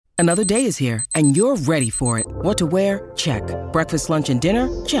Another day is here, and you're ready for it. What to wear? Check. Breakfast, lunch, and dinner?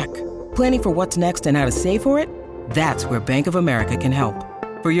 Check. Planning for what's next and how to save for it? That's where Bank of America can help.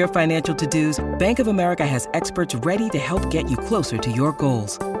 For your financial to-dos, Bank of America has experts ready to help get you closer to your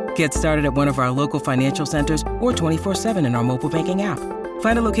goals. Get started at one of our local financial centers or 24/7 in our mobile banking app.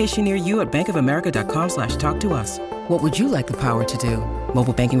 Find a location near you at bankofamerica.com/talktous. What would you like the power to do?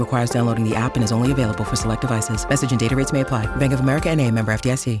 Mobile banking requires downloading the app and is only available for select devices. Message and data rates may apply. Bank of America N.A., member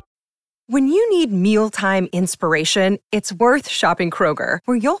FDIC. When you need mealtime inspiration, it's worth shopping Kroger,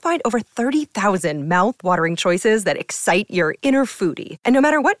 where you'll find over 30,000 mouth-watering choices that excite your inner foodie. And no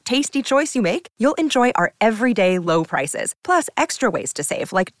matter what tasty choice you make, you'll enjoy our everyday low prices, plus extra ways to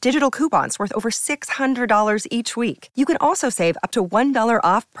save, like digital coupons worth over $600 each week. You can also save up to $1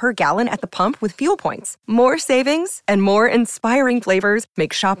 off per gallon at the pump with fuel points. More savings and more inspiring flavors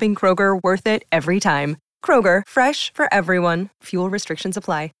make shopping Kroger worth it every time. Kroger, fresh for everyone. Fuel restrictions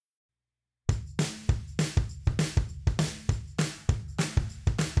apply.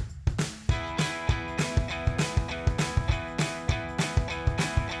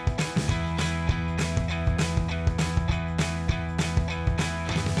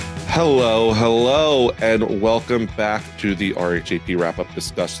 Hello, and welcome back to the RHAP wrap-up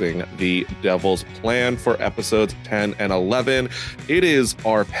discussing the Devil's Plan for episodes 10 and 11. It is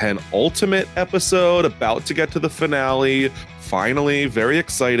our penultimate episode, about to get to the finale. Finally, very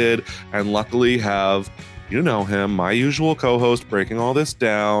excited, and luckily have, you know him, my usual co-host breaking all this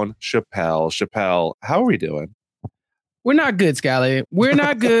down, Chappelle. Chappelle, how are we doing? We're not good, Scally. We're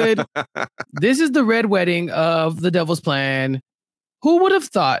not good. This is the red wedding of the Devil's Plan. Who would have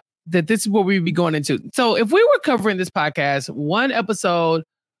thought that this is what we'd be going into? So if we were covering this podcast one episode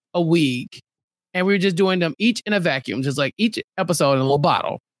a week and we were just doing them each in a vacuum, just like each episode in a little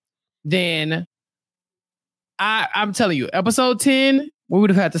bottle, then I'm telling you, episode 10, we would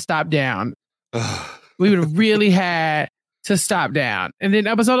have had to stop down. We would have really had to stop down. And then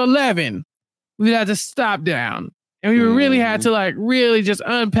episode 11, we would have to stop down. And we really had to really just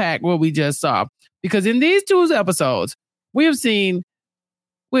unpack what we just saw. Because in these two episodes, we have seen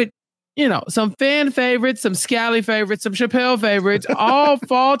with, some fan favorites, some Scally favorites, some Chappelle favorites, all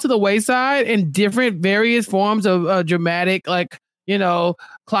fall to the wayside in different various forms of dramatic, really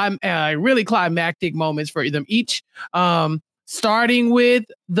climactic moments for them each. Starting with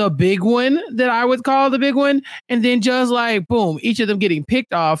the big one that I would call the big one, and then just boom, each of them getting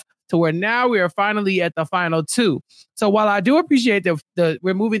picked off to where now we are finally at the final two. So while I do appreciate that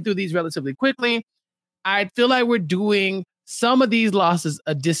we're moving through these relatively quickly, I feel like we're doing some of these losses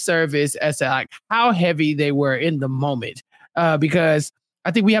a disservice as to how heavy they were in the moment. Because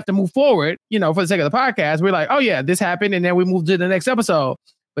I think we have to move forward, for the sake of the podcast. We're like, oh yeah, this happened. And then we move to the next episode.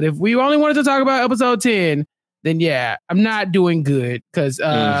 But if we only wanted to talk about episode 10, then yeah, I'm not doing good because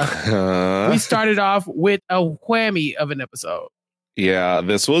we started off with a whammy of an episode. Yeah,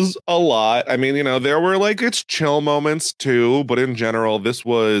 this was a lot. I mean, there were its chill moments too, but in general, this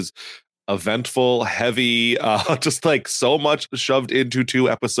was eventful, heavy, just so much shoved into two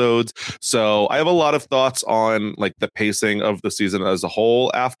episodes. So I have a lot of thoughts on the pacing of the season as a whole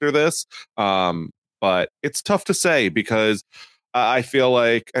after this. But it's tough to say because I feel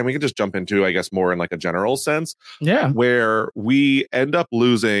and we can just jump into, I guess, more in a general sense. Yeah. Where we end up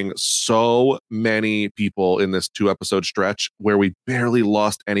losing so many people in this 2-episode stretch where we barely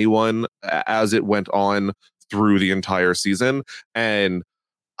lost anyone as it went on through the entire season. And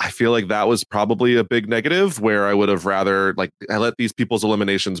I feel that was probably a big negative where I would have rather I let these people's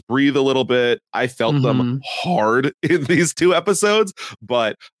eliminations breathe a little bit. I felt them hard in these 2 episodes,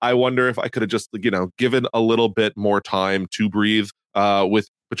 but I wonder if I could have just, given a little bit more time to breathe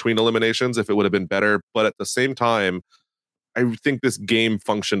between eliminations, if it would have been better. But at the same time, I think this game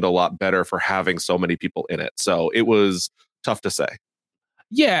functioned a lot better for having so many people in it. So it was tough to say.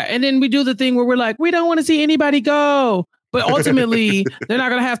 Yeah. And then we do the thing where we're like, we don't want to see anybody go. But ultimately, they're not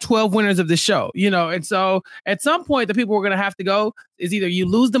going to have 12 winners of the show, And so at some point, the people we're going to have to go is either you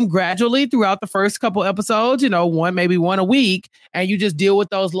lose them gradually throughout the first couple episodes, maybe one a week, and you just deal with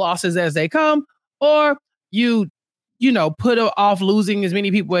those losses as they come, or you put off losing as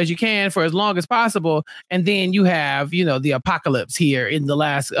many people as you can for as long as possible. And then you have, the apocalypse here in the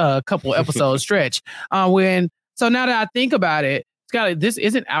last couple episodes stretch. So now that I think about it, Scotty, this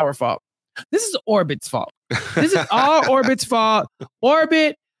isn't our fault. This is Orbit's fault. This is all Orbit's fault.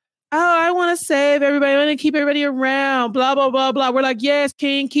 Orbit, I want to save everybody. I want to keep everybody around, blah, blah, blah, blah. We're like, yes,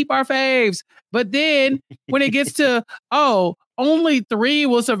 King, keep our faves. But then when it gets to, only 3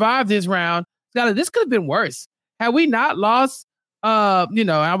 will survive this round, this could have been worse. Had we not lost I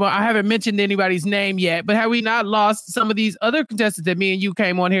haven't mentioned anybody's name yet, but have we not lost some of these other contestants that me and you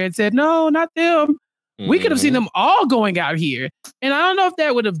came on here and said, no, not them? We could have seen them all going out here. And I don't know if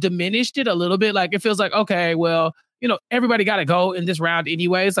that would have diminished it a little bit. Like, it feels like, okay, well, everybody got to go in this round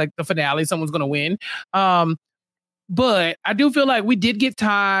anyway. It's like the finale. Someone's going to win. But I do feel like we did get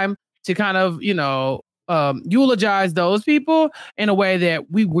time to kind of, eulogize those people in a way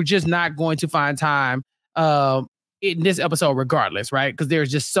that we were just not going to find time in this episode regardless, right? Because there's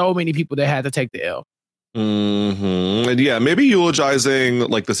just so many people that had to take the L. And yeah, maybe eulogizing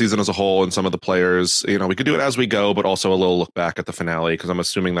like the season as a whole and some of the players, we could do it as we go, but also a little look back at the finale, because I'm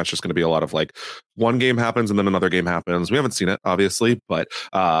assuming that's just going to be a lot of like one game happens and then another game happens. We haven't seen it, obviously, but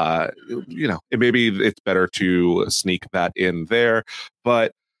maybe it's better to sneak that in there.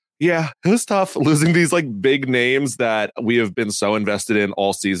 But yeah, it was tough losing these like big names that we have been so invested in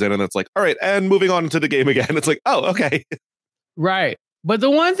all season. And it's like, all right, and moving on to the game again. It's like, oh, okay. Right. But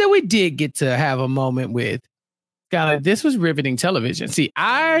the ones that we did get to have a moment with, God, this was riveting television. See,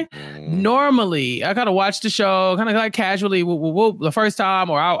 I normally kind of watch the show kind of like casually the first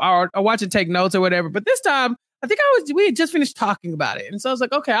time, or I'll watch and take notes or whatever. But this time, I think we had just finished talking about it. And so I was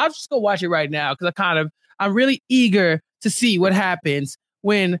like, okay, I'll just go watch it right now, because I'm really eager to see what happens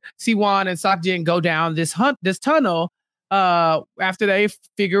when Siwon and Seokjin go down this tunnel after they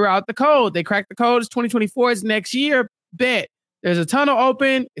figure out the code. They crack the code. It's 2024. It's next year. Bet. There's a tunnel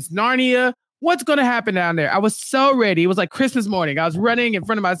open. It's Narnia. What's going to happen down there? I was so ready. It was like Christmas morning. I was running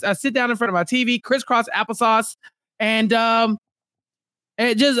I sit down in front of my TV, crisscross applesauce, and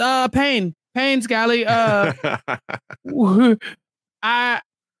it just pain, Scally. The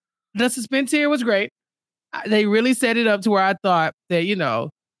suspense here was great. They really set it up to where I thought that,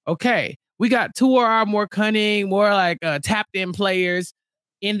 okay, we got two of our more cunning, more like tapped in players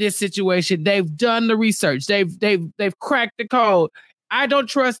in this situation. They've done the research. They've cracked the code. I don't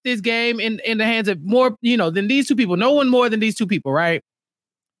trust this game in the hands of more, than these two people. No one more than these two people, right?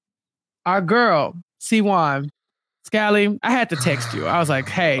 Our girl, Siwon, Scally, I had to text you. I was like,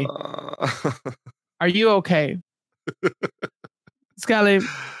 hey, are you okay? Scally,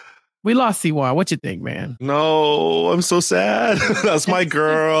 we lost Siwon. What you think, man? No, I'm so sad. That's my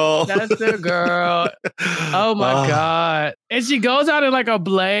girl. That's the girl. Oh my God. And she goes out in like a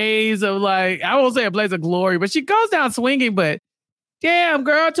blaze of like, I won't say a blaze of glory, but she goes down swinging, but damn,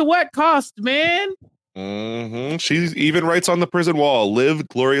 girl, to what cost, man? She even writes on the prison wall, live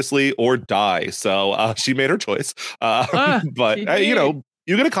gloriously or die. So she made her choice. But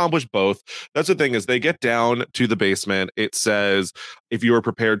you can accomplish both. That's the thing, is they get down to the basement. It says, if you are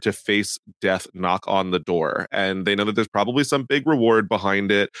prepared to face death, knock on the door. And they know that there's probably some big reward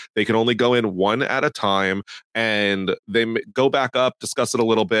behind it. They can only go in one at a time. And they go back up, discuss it a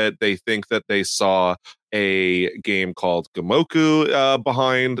little bit. They think that they saw a game called Gamoku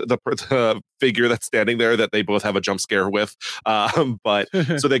behind the figure that's standing there that they both have a jump scare with. But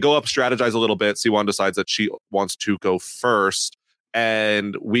so they go up, strategize a little bit. Siwon decides that she wants to go first.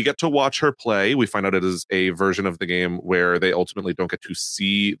 And we get to watch her play. We find out it is a version of the game where they ultimately don't get to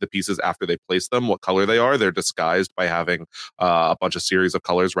see the pieces after they place them, what color they are. They're disguised by having a bunch of series of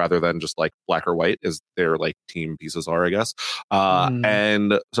colors rather than just like black or white, as their like team pieces are, I guess.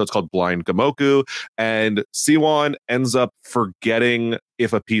 And so it's called Blind Gamoku. And Siwon ends up forgetting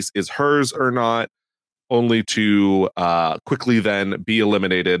if a piece is hers or not, only to quickly then be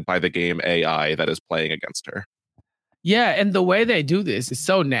eliminated by the game AI that is playing against her. Yeah, and the way they do this is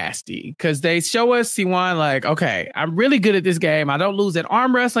so nasty, because they show us Siwon like, okay, I'm really good at this game. I don't lose at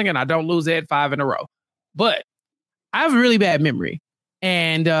arm wrestling, and I don't lose at 5 in a row. But I have a really bad memory.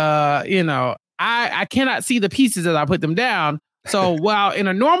 And, I cannot see the pieces as I put them down. So while in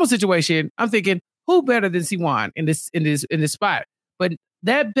a normal situation, I'm thinking, who better than Siwon in this spot? But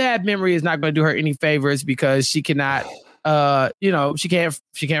that bad memory is not going to do her any favors, because she cannot... she can't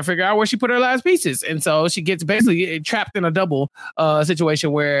figure out where she put her last pieces, and so she gets basically trapped in a double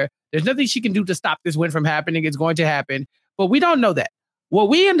situation where there's nothing she can do to stop this win from happening. It's going to happen, but we don't know that. What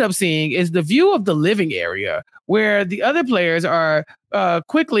we end up seeing is the view of the living area, where the other players are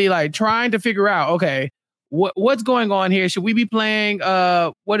quickly like trying to figure out, okay, what's going on here? Should we be playing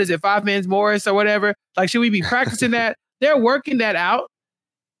 5 Men's Morris or whatever? Like, should we be practicing that? They're working that out.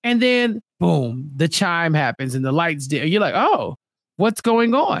 And then, boom, the chime happens and the lights dim. You're like, oh, what's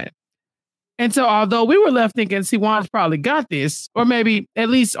going on? And so, although we were left thinking Siwon's probably got this, or maybe at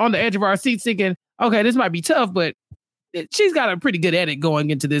least on the edge of our seats thinking, okay, this might be tough, but she's got a pretty good edit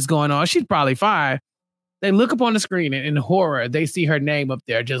going into this going on. She's probably fine. They look up on the screen and in horror, they see her name up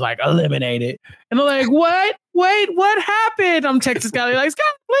there, just like eliminated. And they're like, what? Wait, what happened? I'm texting Scally like, Scott,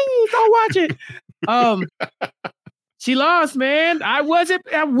 please don't watch it. She lost, man. I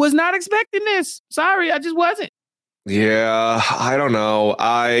was not expecting this. Sorry, I just wasn't. Yeah, I don't know.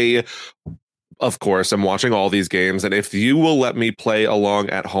 Of course, I'm watching all these games, and if you will let me play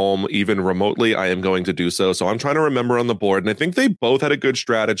along at home, even remotely, I am going to do so. So I'm trying to remember on the board, and I think they both had a good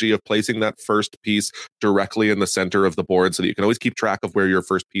strategy of placing that first piece directly in the center of the board so that you can always keep track of where your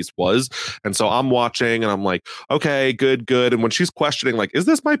first piece was. And so I'm watching, and I'm like, okay, good. And when she's questioning, like, is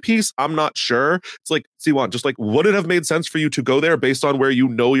this my piece? I'm not sure. It's like, Siwon, just like, would it have made sense for you to go there based on where you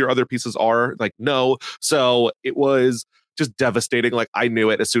know your other pieces are? Like, no. So it was just devastating. Like, I knew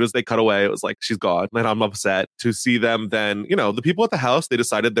it as soon as they cut away. It was like, she's gone, and I'm upset to see them. Then, the people at the house, they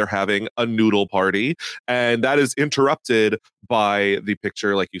decided they're having a noodle party, and that is interrupted by the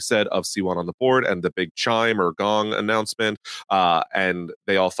picture, like you said, of Siwon on the board and the big chime or gong announcement. And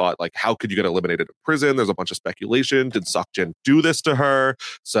they all thought, like, how could you get eliminated in prison? There's a bunch of speculation. Did Seokjin do this to her?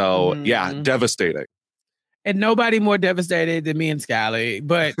 So yeah, devastating. And nobody more devastated than me and Scally,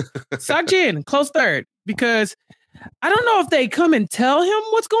 but Seokjin, close third, because I don't know if they come and tell him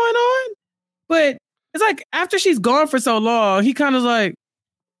what's going on, but it's like after she's gone for so long, he kind of like,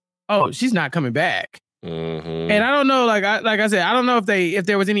 oh, she's not coming back. Mm-hmm. And I don't know, like I said, I don't know if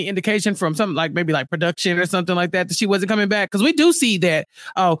there was any indication from something like maybe like production or something like that she wasn't coming back. Because we do see that,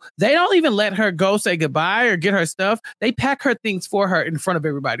 they don't even let her go say goodbye or get her stuff. They pack her things for her in front of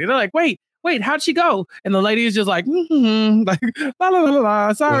everybody. They're like, wait, how'd she go? And the lady is just like, like, la, la, la,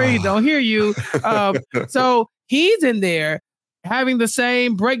 la, sorry, don't hear you. So he's in there having the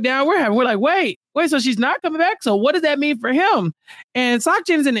same breakdown we're having. We're like, wait, so she's not coming back? So what does that mean for him? And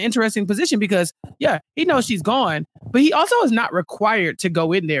Seokjin is in an interesting position because, yeah, he knows she's gone, but he also is not required to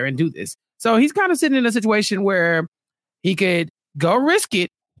go in there and do this. So he's kind of sitting in a situation where he could go risk it,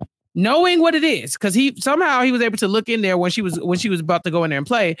 knowing what it is, because he was able to look in there when she was about to go in there and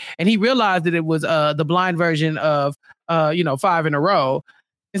play, and he realized that it was the blind version of 5 in a row.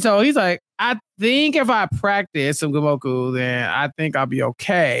 And so he's like, I think if I practice some Gomoku, then I think I'll be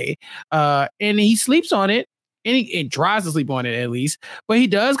okay. And he sleeps on it, and he tries to sleep on it at least. But he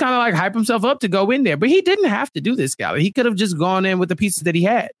does kind of like hype himself up to go in there. But he didn't have to do this, Scally. He could have just gone in with the pieces that he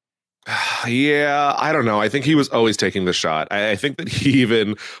had. Yeah, I don't know. I think he was always taking the shot. I think that he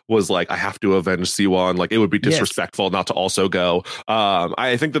even was like, I have to avenge Siwon. Like, it would be disrespectful not to also go.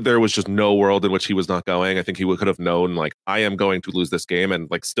 I think that there was just no world in which he was not going. I think he could have known, like, I am going to lose this game, and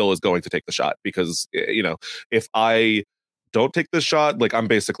like still is going to take the shot because, if I don't take this shot, like, I'm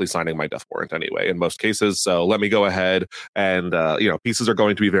basically signing my death warrant anyway in most cases. So let me go ahead. And, pieces are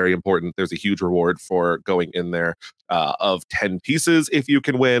going to be very important. There's a huge reward for going in there of 10 pieces if you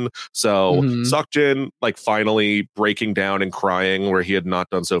can win. So Seokjin, like, finally breaking down and crying where he had not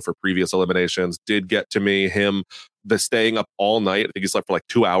done so for previous eliminations, did get to me. The staying up all night. I think he slept for like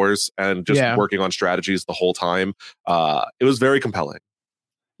 2 hours and just working on strategies the whole time. It was very compelling.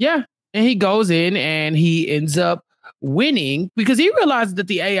 Yeah. And he goes in and he ends up winning because he realizes that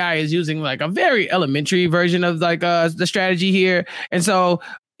the AI is using like a very elementary version of like the strategy here. And so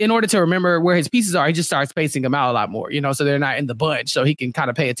in order to remember where his pieces are, he just starts spacing them out a lot more, so they're not in the bunch, so he can kind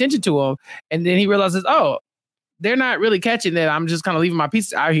of pay attention to them. And then he realizes, oh, they're not really catching that. I'm just kind of leaving my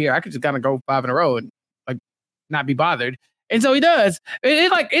pieces out here. I could just kind of go 5 in a row and like not be bothered. And so he does.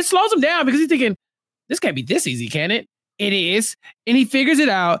 It slows him down because he's thinking, this can't be this easy, can it? It is. And he figures it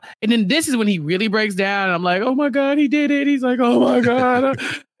out. And then this is when he really breaks down. And I'm like, oh my God, he did it. He's like, oh my God.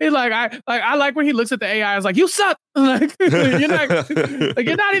 He's like, I like when he looks at the AI. It's like, you suck. Like, you're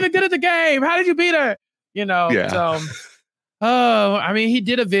not even good at the game. How did you beat her? Yeah. So, he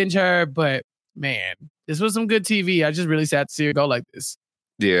did avenge her, but man, this was some good TV. I just really sad to see her go like this.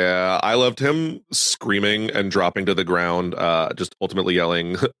 Yeah, I loved him screaming and dropping to the ground, just ultimately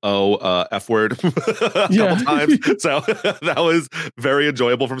yelling, F word a couple times. So that was very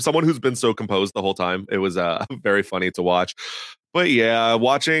enjoyable from someone who's been so composed the whole time. It was very funny to watch. But yeah,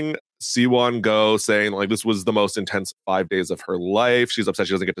 watching Siwon go, saying like this was the most intense 5 days of her life. She's upset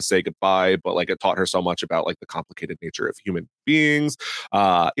she doesn't get to say goodbye, but like it taught her so much about like the complicated nature of human beings.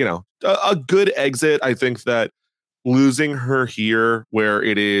 A good exit. I think that losing her here where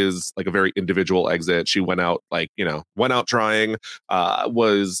it is like a very individual exit, she went out trying,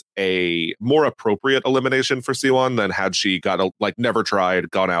 was a more appropriate elimination for Siwon than had she never tried,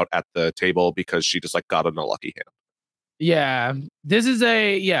 gone out at the table because she just like got in a lucky hand. Yeah, this is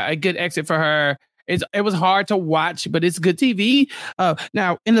a good exit for her. It was hard to watch, but it's good TV.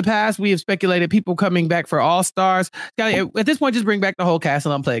 Now, in the past, we have speculated people coming back for All Stars. At this point, just bring back the whole cast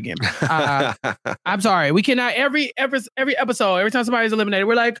and let them play again. I'm sorry, we cannot every episode, every time somebody's eliminated,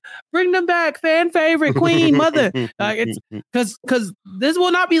 we're like, bring them back, fan favorite, queen, mother. It's because this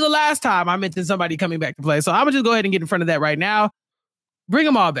will not be the last time I mention somebody coming back to play. So I'm gonna just go ahead and get in front of that right now. Bring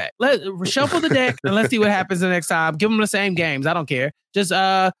them all back. Let's shuffle the deck and let's see what happens the next time. Give them the same games. I don't care. Just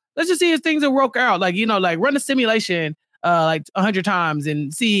let's just see if things will work out. Like, like run a simulation like 100 times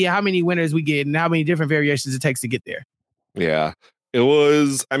and see how many winners we get and how many different variations it takes to get there. Yeah. It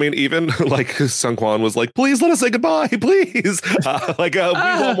was, I mean, even like Sungkwan was like, please let us say goodbye, please. We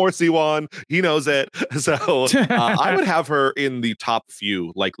want more Siwon. He knows it. So I would have her in the top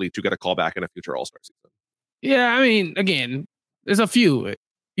few likely to get a call back in a future All-Star season. Yeah, I mean, again, there's a few,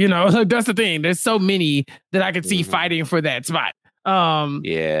 that's the thing. There's so many that I could see fighting for that spot.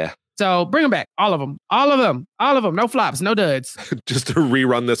 Yeah. So bring them back. All of them. No flops, no duds. Just to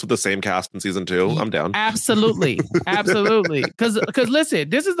rerun this with the same cast in season 2. I'm down. Absolutely. Because listen,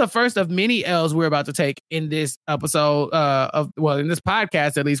 this is the first of many L's we're about to take in this episode in this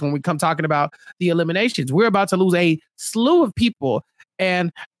podcast, at least when we come talking about the eliminations. We're about to lose a slew of people.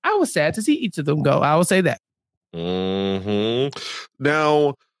 And I was sad to see each of them go. I will say that.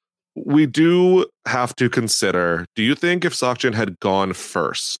 Now, we do have to consider, do you think if Seokjin had gone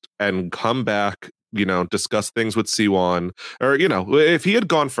first and come back, discuss things with Siwon, or, if he had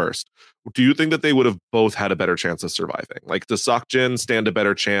gone first, do you think that they would have both had a better chance of surviving? Like, does Seokjin stand a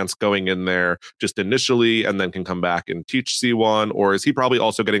better chance going in there just initially and then can come back and teach Siwon? Or is he probably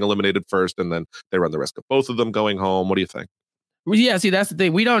also getting eliminated first and then they run the risk of both of them going home? What do you think? Yeah, see, that's the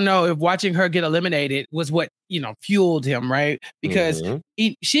thing. We don't know if watching her get eliminated was what, fueled him, right? Because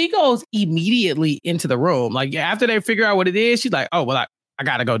she goes immediately into the room. Like, after they figure out what it is, she's like, oh, well, I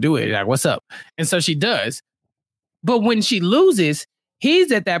got to go do it. Like, what's up? And so she does. But when she loses,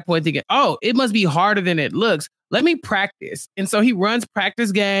 he's at that point thinking, oh, it must be harder than it looks. Let me practice. And so he runs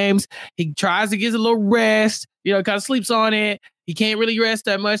practice games. He tries to get a little rest, kind of sleeps on it. He can't really rest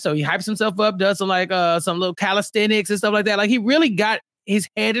that much. So he hypes himself up, does some little calisthenics and stuff like that. Like, he really got his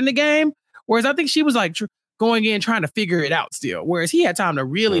head in the game. Whereas I think she was like going in trying to figure it out still. Whereas he had time to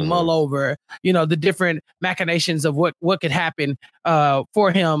really mull over, the different machinations of what could happen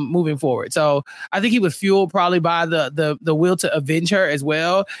for him moving forward. So I think he was fueled probably by the will to avenge her as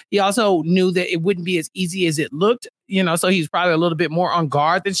well. He also knew that it wouldn't be as easy as it looked, so he's probably a little bit more on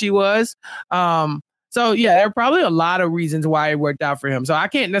guard than she was. So yeah, there are probably a lot of reasons why it worked out for him. So I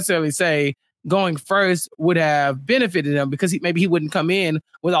can't necessarily say going first would have benefited him because maybe he wouldn't come in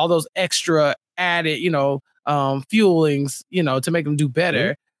with all those extra added, fuelings, to make him do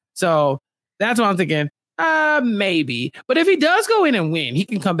better. So that's what I'm thinking. Maybe. But if he does go in and win, he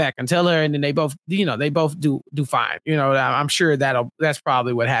can come back and tell her, and then they both do fine. I'm sure that's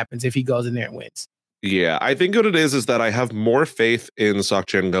probably what happens if he goes in there and wins. Yeah, I think what it is that I have more faith in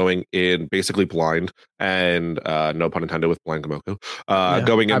Seokjin going in basically blind and no pun intended with blind Gamoku,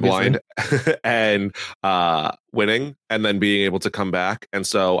 going in obviously blind and winning and then being able to come back. And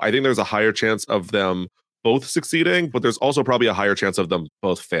so I think there's a higher chance of them both succeeding, but there's also probably a higher chance of them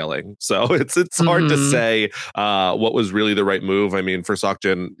both failing. So it's hard to say what was really the right move. I mean, for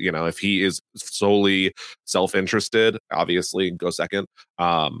Seokjin, if he is solely self-interested, obviously go second.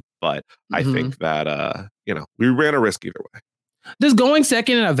 But I think that, we ran a risk either way. Does going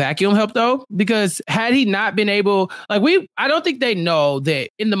second in a vacuum help, though? Because had he not been able, I don't think they know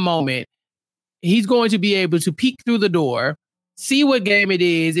that in the moment he's going to be able to peek through the door, see what game it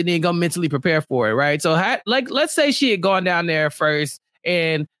is, and then go mentally prepare for it, right? So, let's say she had gone down there first,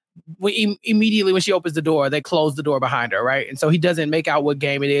 and immediately when she opens the door, they close the door behind her, right? And so he doesn't make out what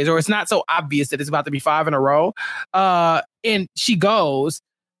game it is, or it's not so obvious that it's about to be 5 in a row. And she goes.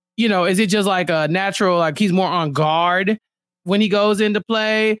 Is it just like a natural, like he's more on guard when he goes into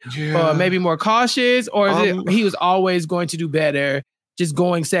play, or maybe more cautious, or is it he was always going to do better just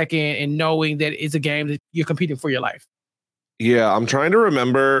going second and knowing that it's a game that you're competing for your life? Yeah, I'm trying to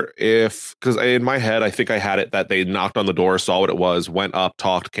remember because in my head, I think I had it that they knocked on the door, saw what it was, went up,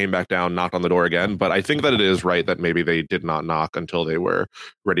 talked, came back down, knocked on the door again. But I think that it is right that maybe they did not knock until they were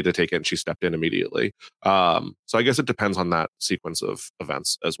ready to take it and she stepped in immediately. So I guess it depends on that sequence of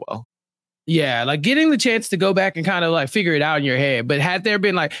events as well. Yeah, like getting the chance to go back and kind of like figure it out in your head. But had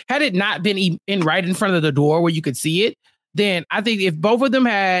it not been right in front of the door where you could see it, then I think if both of them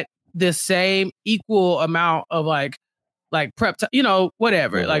had the same equal amount of like prep,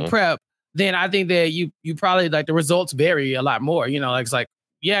 whatever, like prep, then I think that you probably like the results vary a lot more. It's like,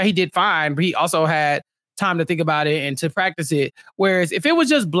 yeah, he did fine, but he also had time to think about it and to practice it. Whereas if it was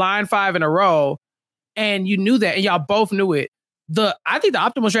just blind 5 in a row, and you knew that, and y'all both knew it. I think the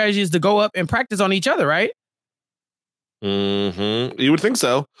optimal strategy is to go up and practice on each other, right? You would think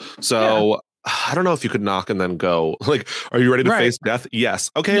so. So I don't know if you could knock and then go. Like, are you ready to face death? Yes.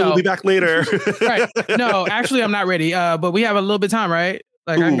 Okay, we'll be back later. Right. No, actually, I'm not ready. But we have a little bit of time, right?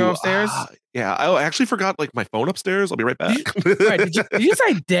 Like, I can go upstairs. Yeah, I actually forgot like my phone upstairs. I'll be right back. Did you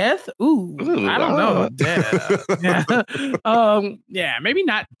say death? Ooh, I don't know. Death. Yeah, maybe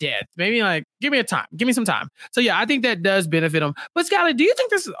not death. Maybe like give me some time. So yeah, I think that does benefit them. But Skylar, do you think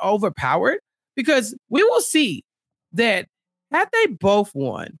this is overpowered? Because we will see that had they both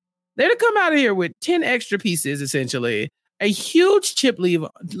won, they'd have come out of here with 10 extra pieces, essentially, a huge chip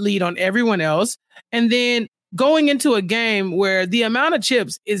lead on everyone else, and then going into a game where the amount of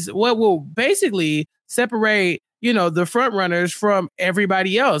chips is what will basically separate, the front runners from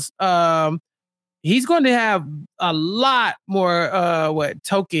everybody else. He's going to have a lot more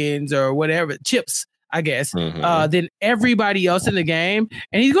tokens or whatever chips, I guess, than everybody else in the game,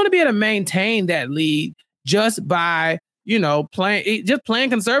 and he's going to be able to maintain that lead just by playing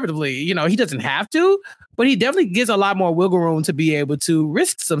conservatively. He doesn't have to, but he definitely gets a lot more wiggle room to be able to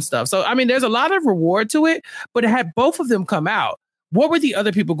risk some stuff. So, I mean, there's a lot of reward to it, but had both of them come out, what were the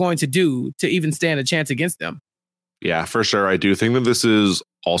other people going to do to even stand a chance against them? Yeah, for sure. I do think that this is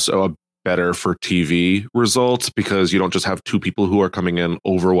also a better for TV results because you don't just have two people who are coming in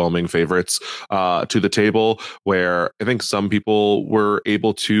overwhelming favorites to the table, where I think some people were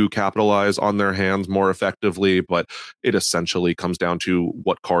able to capitalize on their hands more effectively, but it essentially comes down to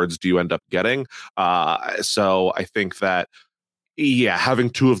what cards do you end up getting. So I think that,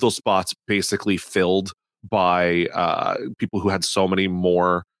 having two of those spots basically filled by people who had so many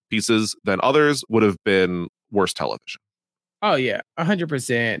more pieces than others would have been worse television. Oh yeah,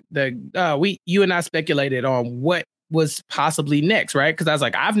 100%. You and I speculated on what was possibly next, right? Because I was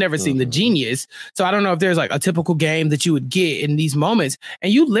like, I've never seen the Genius, so I don't know if there's like a typical game that you would get in these moments.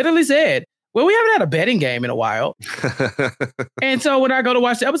 And you literally said, "Well, we haven't had a betting game in a while." And so when I go to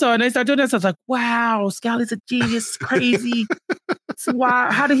watch the episode and they start doing this, I was like, "Wow, Scally's a genius, crazy." So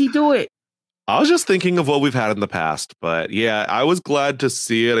how did he do it? I was just thinking of what we've had in the past, but yeah, I was glad to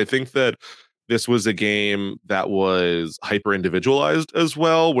see it. I think that this was a game that was hyper individualized as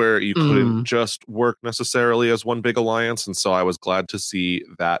well, where you couldn't just work necessarily as one big alliance. And so I was glad to see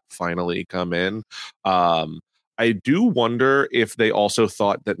that finally come in. I do wonder if they also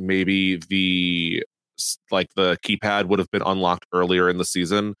thought that maybe the keypad would have been unlocked earlier in the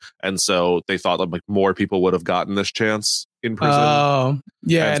season. And so they thought that like more people would have gotten this chance in prison. Oh,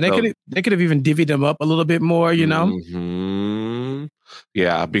 yeah. And they could have even divvied them up a little bit more,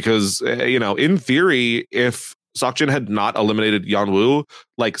 Yeah, because, in theory, if Seokjin had not eliminated Yeonwoo,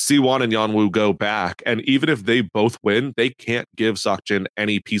 like C1 and Yeonwoo go back, and even if they both win, they can't give Seokjin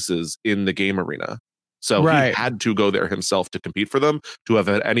any pieces in the game arena. So he had to go there himself to compete for them to have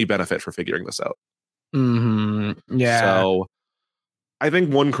had any benefit for figuring this out. Yeah. So I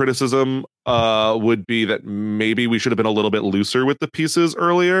think one criticism would be that maybe we should have been a little bit looser with the pieces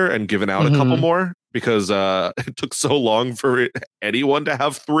earlier and given out a couple more, because it took so long for anyone to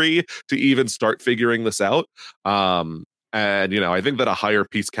have 3 to even start figuring this out. And, I think that a higher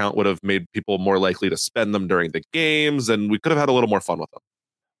piece count would have made people more likely to spend them during the games, and we could have had a little more fun with them.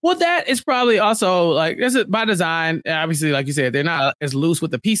 Well, that is probably also like this is by design. Obviously, like you said, they're not as loose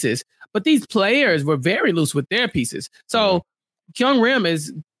with the pieces, but these players were very loose with their pieces. So Kyung Rim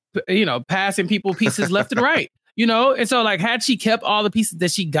is, passing people pieces left and right, and so like had she kept all the pieces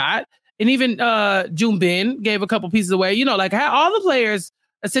that she got, and even Jun Bin gave a couple pieces away, like had all the players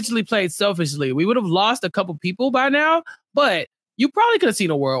essentially played selfishly, we would have lost a couple people by now. But you probably could have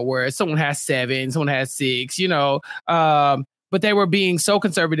seen a world where someone has 7, someone has 6, but they were being so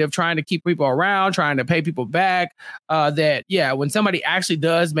conservative, trying to keep people around, trying to pay people back, that, when somebody actually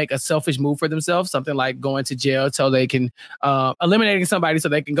does make a selfish move for themselves, something like going to jail so they can, eliminating somebody so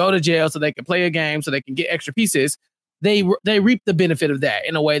they can go to jail, so they can play a game, so they can get extra pieces, they reap the benefit of that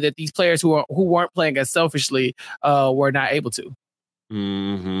in a way that these players who weren't playing as selfishly were not able to.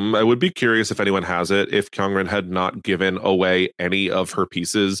 I would be curious if anyone has it. If Kyungrin had not given away any of her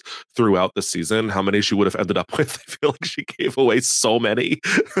pieces throughout the season, how many she would have ended up with. I feel like she gave away so many.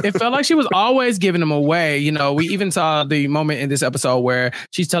 It felt like she was always giving them away. We even saw the moment in this episode where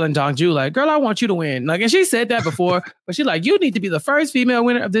she's telling Dongju, like, girl, I want you to win. Like, and she said that before, but she's like, you need to be the first female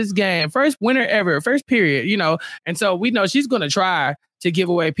winner of this game, first winner ever, first period, And so we know she's going to try to give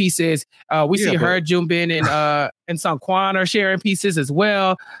away pieces. We see her, Junbin, and Sungkwan are sharing pieces as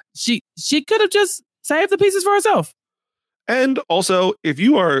well. She could have just saved the pieces for herself. And also, if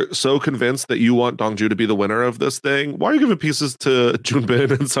you are so convinced that you want Dongju to be the winner of this thing, why are you giving pieces to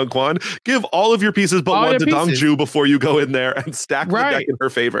Junbin and Sungkwan? Give all of your pieces but one to Dongju before you go in there and stack the deck in her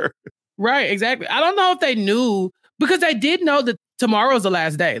favor. Right, exactly. I don't know if they knew, because they did know that tomorrow's the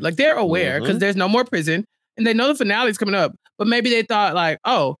last day. Like, they're aware because there's no more prison and they know the finale's coming up. But maybe they thought like,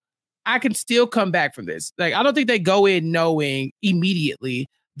 oh, I can still come back from this. Like, I don't think they go in knowing immediately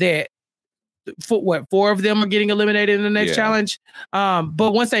that four of them are getting eliminated in the next challenge. But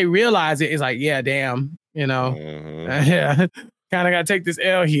once they realize it, it's like, yeah, damn, yeah, kind of got to take this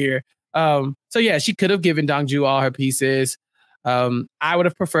L here. So yeah, she could have given Dongju all her pieces. I would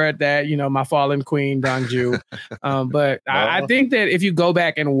have preferred that, my fallen queen Dongju. But I think that if you go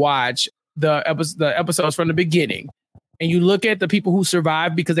back and watch the episodes from the beginning, and you look at the people who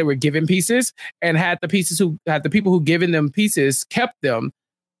survived because they were given pieces, and had the people who given them pieces kept them,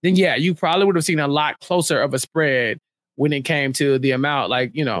 then yeah, you probably would have seen a lot closer of a spread when it came to the amount,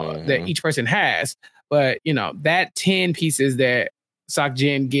 like, that each person has. But, that 10 pieces that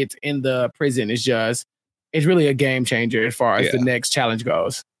Seokjin gets in the prison is it's really a game changer as far as the next challenge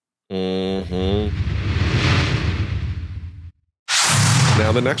goes. Now,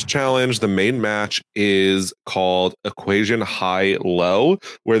 the next challenge, the main match, is called Equation High-Low,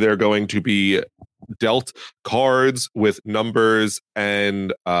 where they're going to be dealt cards with numbers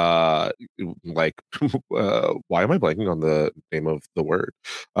and why am I blanking on the name of the word?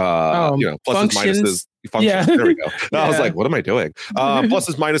 Pluses, minuses, functions. There we go. I was like, what am I doing?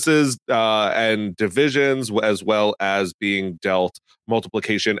 Pluses, minuses, and divisions, as well as being dealt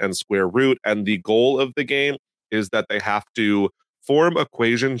multiplication and square root. And the goal of the game is that they have to form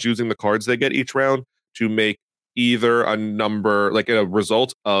equations using the cards they get each round to make either a number, like a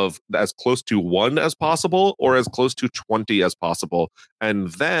result of as close to 1 as possible or as close to 20 as possible.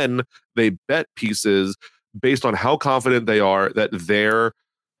 And then they bet pieces based on how confident they are that their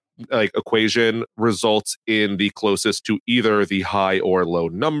equation results in the closest to either the high or low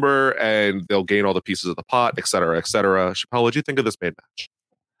number, and they'll gain all the pieces of the pot, et cetera, et cetera. Chappelle, what do you think of this main match?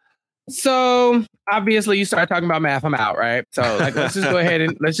 So obviously you start talking about math, I'm out, right? So let's just go ahead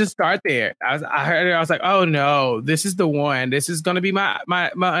and let's just start there. I heard it, I was like, oh no, this is the one. This is going to be my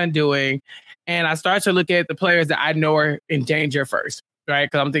undoing. And I start to look at the players that I know are in danger first, right?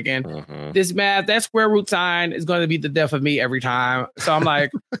 Because I'm thinking this math, that square root sign is going to be the death of me every time. So I'm like,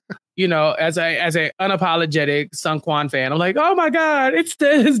 as a unapologetic Sungkwan fan, I'm like, oh my God, it's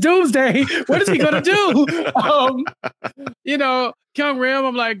doomsday. What is he gonna do? Kyung Rim,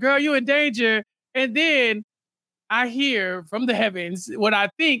 I'm like, girl, you in danger. And then I hear from the heavens what I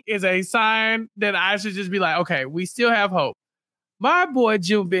think is a sign that I should just be like, okay, we still have hope. My boy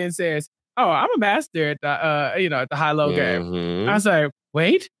Junbin says, oh, I'm a master at the at the high-low game. I was like,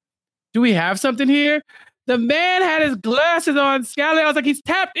 wait, do we have something here? The man had his glasses on, Scally. I was like, he's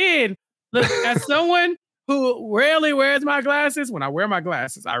tapped in. Look, as someone who rarely wears my glasses, when I wear my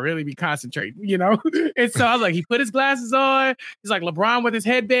glasses, I really be concentrating, And so I was like, he put his glasses on. He's like LeBron with his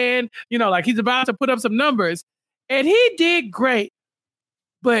headband, like he's about to put up some numbers. And he did great.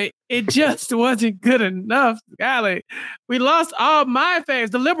 But it just wasn't good enough, Scally. We lost all my fans.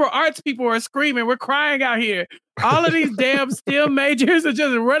 The liberal arts people are screaming. We're crying out here. All of these damn STEM majors are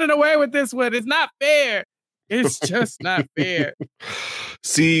just running away with this one. It's not fair. It's just not fair.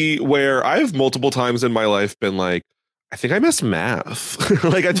 See, where I've multiple times in my life been like, I think I miss math.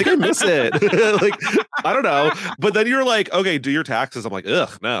 I think I miss it. I don't know. But then you're like, okay, do your taxes. I'm like,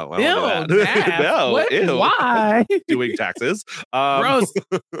 ugh, no. I don't know that. No, what? Ew. Why? Doing taxes. Gross.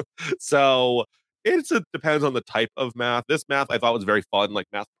 So it depends on the type of math. This math I thought was very fun.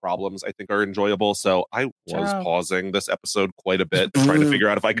 Math problems I think are enjoyable. So I was pausing this episode quite a bit, trying to figure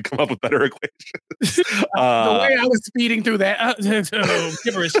out if I could come up with better equations. The way I was speeding through that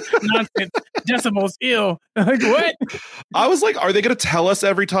gibberish, nonsense, decimals, ill. What? I was like, are they going to tell us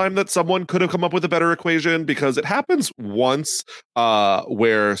every time that someone could have come up with a better equation? Because it happens once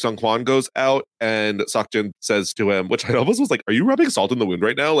where Sungkwan goes out and Seokjin says to him, which I almost was like, are you rubbing salt in the wound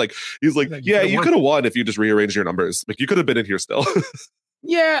right now? He's like, yeah, you could have won if you just rearranged your numbers. You could have been in here still.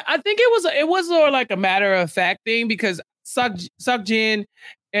 Yeah, I think it was more like a matter of fact thing, because Seokjin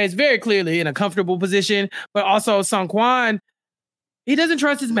is very clearly in a comfortable position, but also Sungkwan, he doesn't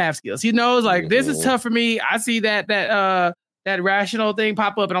trust his math skills. He knows this is tough for me. I see that rational thing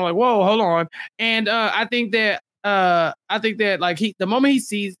pop up, and I'm like, whoa, hold on. And I think that the moment he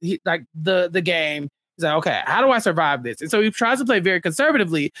sees the game, he's like, okay, how do I survive this? And so he tries to play very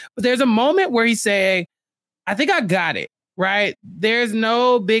conservatively, but there's a moment where he's saying, I think I got it, right? There's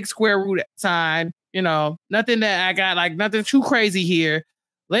no big square root sign, nothing that I got, nothing too crazy here.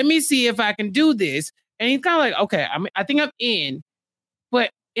 Let me see if I can do this. And he's kind of like, okay, I think I'm in, but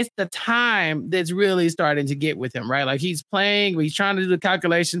it's the time that's really starting to get with him, right? Like he's playing, he's trying to do the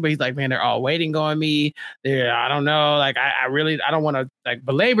calculations, but he's like, man, they're all waiting on me. I don't know. Like, I don't want to like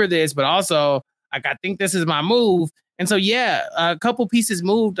belabor this, but also like, I think this is my move. And so, yeah, a couple pieces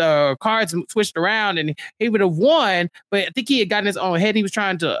moved, cards switched around and he would have won, but I think he had gotten his own head. He was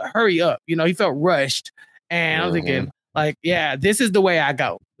trying to hurry up. He felt rushed. And I'm thinking like, yeah, this is the way I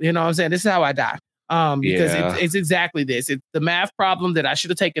go. You know what I'm saying? This is how I die. Because it's exactly this. It's the math problem that I should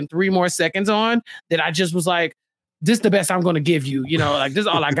have taken 3 more seconds on that I just was like, this is the best I'm going to give you, like this is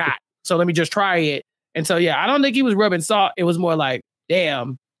all I got. So let me just try it. And so, yeah, I don't think he was rubbing salt. It was more like,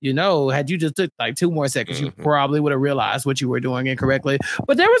 damn, had you just took like 2 more seconds, you probably would have realized what you were doing incorrectly.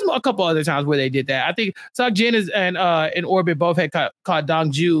 But there was a couple other times where they did that. I think Seokjin and Orbit both had caught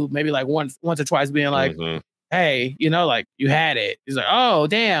Dongju maybe like once or twice being like, hey, like you had it. He's like, oh,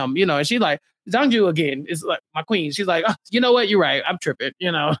 damn, and she like, Dongju again is like my queen. She's like, oh, you know what? You're right. I'm tripping,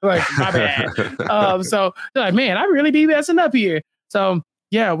 like my bad. So they're like, man, I really be messing up here. So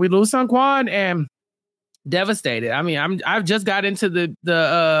yeah, we lose Seungkwan and devastated. I mean, I've just got into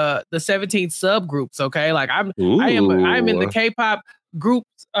the 17 subgroups. Okay. Like I'm in the K-pop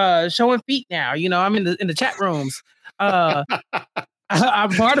groups, showing feet now, I'm in the chat rooms.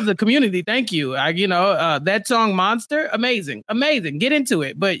 I'm part of the community. Thank you. That song Monster, amazing. Get into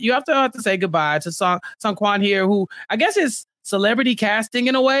it. But you have to say goodbye to Seungkwan here, who I guess is celebrity casting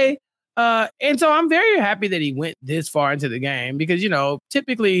in a way. And so I'm very happy that he went this far into the game because,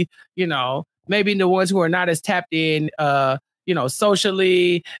 typically, maybe the ones who are not as tapped in,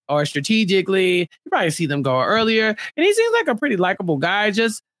 socially or strategically, you probably see them go earlier. And he seems like a pretty likable guy.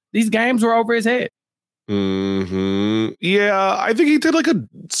 Just these games were over his head. Yeah, I think he did like a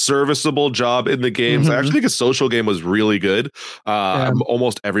serviceable job in the games. I actually think his social game was really good.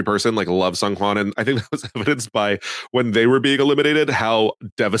 Almost every person like loves Seungkwan, and I think that was evidenced by when they were being eliminated, how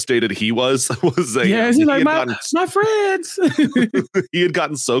devastated he was. He's like my friends. He had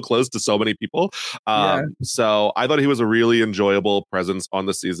gotten so close to so many people. So I thought he was a really enjoyable presence on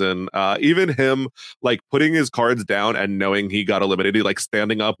the season. Even him like putting his cards down and knowing he got eliminated, like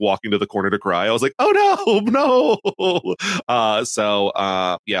standing up, walking to the corner to cry. I was like, oh no.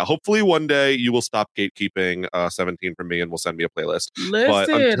 Hopefully one day you will stop gatekeeping 17 from me and will send me a playlist.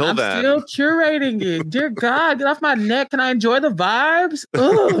 Listen, I'm still curating it. Dear God, get off my neck. Can I enjoy the vibes?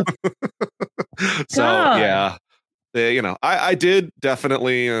 I did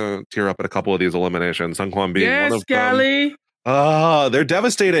definitely tear up at a couple of these eliminations. Seungkwan being one of Scally. them. They're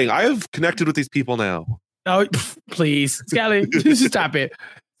devastating. I've connected with these people now. Oh, please, Scally, stop it.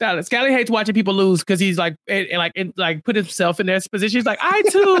 Scally hates watching people lose because he's like, put himself in their position. He's like, I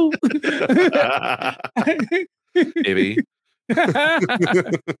too. Maybe.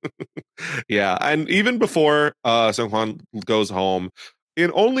 Yeah, and even before Seungkwan goes home,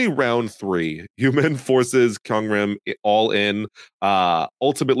 in only round 3, Human forces Kyungrim all in,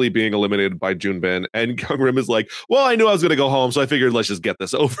 ultimately being eliminated by Junbin. And Kyungrim is like, well, I knew I was going to go home, so I figured let's just get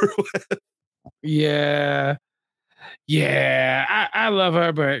this over with. Yeah. Yeah, I love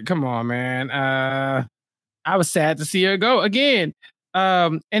her, but come on, man. I was sad to see her go again.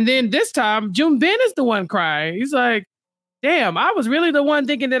 And then this time, Junbin is the one crying. He's like, damn, I was really the one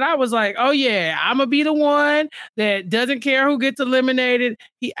thinking that I was like, oh yeah, I'm going to be the one that doesn't care who gets eliminated.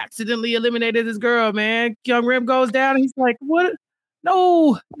 He accidentally eliminated this girl, man. Kyungrim goes down. And he's like, what?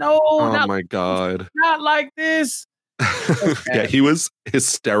 No. Oh my God. Not like this. Okay. Yeah, he was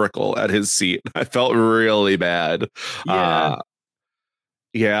hysterical at his seat. I felt really bad. I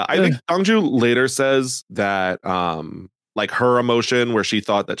think Dongju later says that like her emotion where she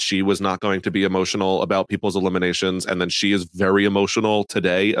thought that she was not going to be emotional about people's eliminations, and then she is very emotional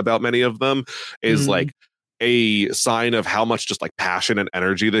today about many of them, is like a sign of how much just like passion and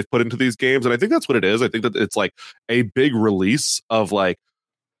energy they've put into these games. And I think that's what it is. I think that it's like a big release of like,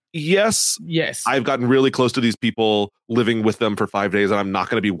 yes, I've gotten really close to these people, living with them for 5 days, and I'm not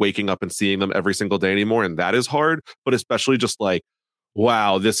going to be waking up and seeing them every single day anymore. And that is hard, but especially just like,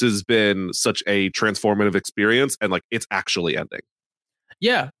 wow, this has been such a transformative experience, and like it's actually ending.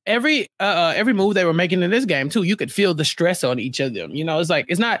 Yeah, every move they were making in this game too, you could feel the stress on each of them. It's like,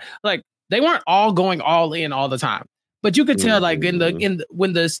 it's not like they weren't all going all in all the time. But you could tell, like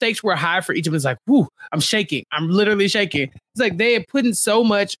when the stakes were high for each of them, it's like, whoo, I'm shaking. I'm literally shaking. It's like they had put so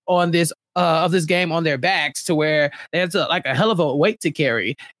much on this of this game on their backs to where they had like a hell of a weight to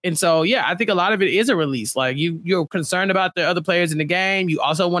carry. And so, yeah, I think a lot of it is a release. Like you're concerned about the other players in the game. You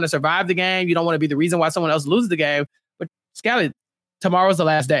also want to survive the game. You don't want to be the reason why someone else loses the game. But Scally, tomorrow's the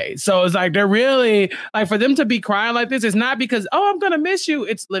last day. So it's like they're really like, for them to be crying like this, it's not because, oh, I'm gonna miss you.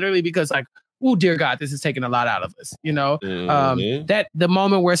 It's literally because like, oh dear God, this is taking a lot out of us. That the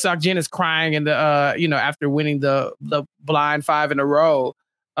moment where Seokjin is crying and the after winning the blind 5 in a row,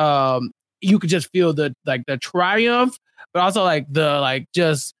 you could just feel the triumph, but also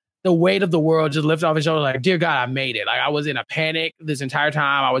just the weight of the world just lifted off his shoulder. Like, dear God, I made it. Like, I was in a panic this entire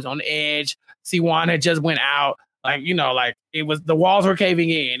time. I was on the edge. Siwon had just went out. It was, the walls were caving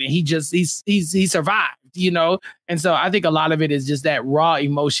in, and he survived, And so I think a lot of it is just that raw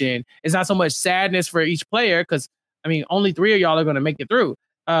emotion. It's not so much sadness for each player, because only 3 of y'all are going to make it through.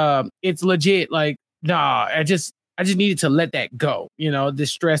 It's legit. Nah, I just needed to let that go. The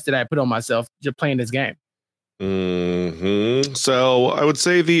stress that I put on myself just playing this game. So I would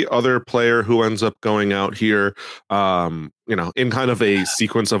say the other player who ends up going out here, in kind of a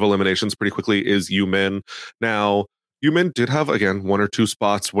sequence of eliminations pretty quickly, is Yumin. Now, Yumin did have, again, 1 or 2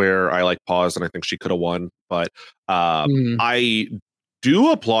 spots where I paused and I think she could have won, but I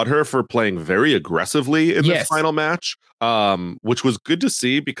do applaud her for playing very aggressively in this final match, which was good to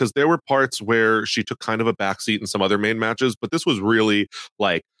see, because there were parts where she took kind of a backseat in some other main matches, but this was really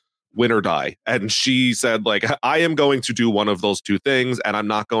win or die. And she said, I am going to do one of those 2 things, and I'm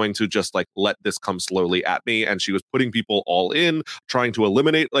not going to just let this come slowly at me. And she was putting people all in, trying to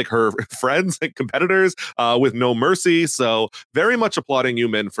eliminate her friends and competitors with no mercy. So very much applauding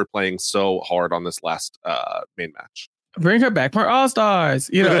Yumin for playing so hard on this last main match. Bring her back for All Stars.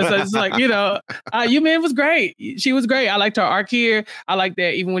 It's Yumin was great. She was great. I liked her arc here. I like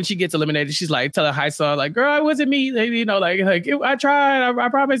that even when she gets eliminated, she's telling Haesung, girl, it wasn't me. I tried. I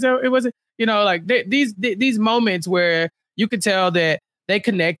promise it wasn't. These moments where you could tell that they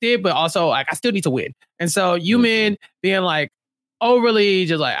connected, but also I still need to win. And so Yumin being overly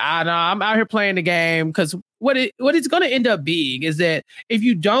just I'm out here playing the game, because what it's going to end up being is that if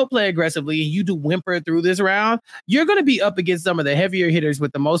you don't play aggressively and you do whimper through this round, you're going to be up against some of the heavier hitters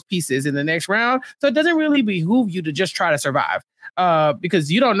with the most pieces in the next round. So it doesn't really behoove you to just try to survive,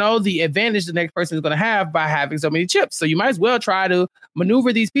 because you don't know the advantage the next person is going to have by having so many chips. So you might as well try to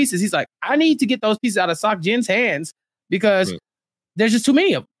maneuver these pieces. He's I need to get those pieces out of Seokjin's hands, because there's just too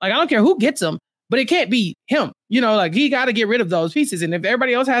many of them. I don't care who gets them, but it can't be him. He got to get rid of those pieces. And if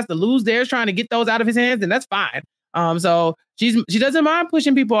everybody else has to lose theirs trying to get those out of his hands, then that's fine. So she doesn't mind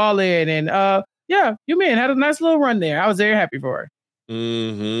pushing people all in. And Yumin had a nice little run there. I was very happy for her.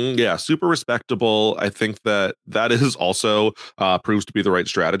 Yeah, super respectable. I think that is also proves to be the right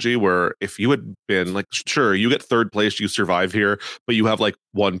strategy, where if you had been sure, you get 3rd place, you survive here, but you have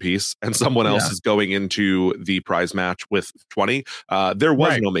 1 piece and someone else is going into the prize match with 20, there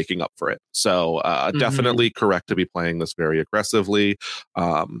was no making up for it. So definitely correct to be playing this very aggressively.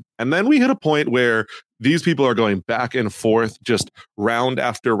 And then we hit a point where these people are going back and forth just round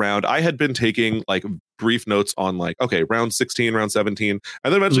after round. I had been taking brief notes on okay, round 16, round 17.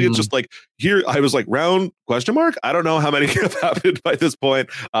 And then eventually it's just here, I was round ? I don't know how many have happened by this point.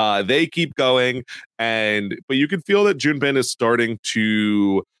 They keep going. But you can feel that Junbin is starting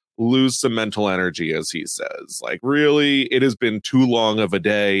to lose some mental energy, as he says. Really, it has been too long of a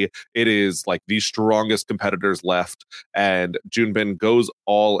day. It is the strongest competitors left. And Junbin goes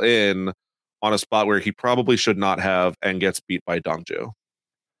all in on a spot where he probably should not have, and gets beat by Dongju.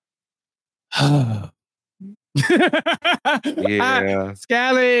 Yeah.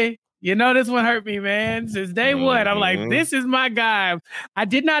 Scally, this one hurt me, man. Since day one, I'm this is my guy. I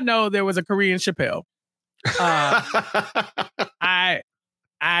did not know there was a Korean Chappelle. I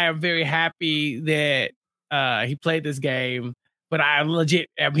am very happy that he played this game, but I legit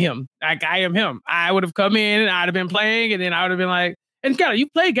am him. I am him. I would have come in and I'd have been playing, and then I would have been and Scally, you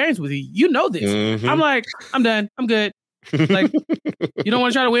play games with me. You know this. I'm I'm done. I'm good. You don't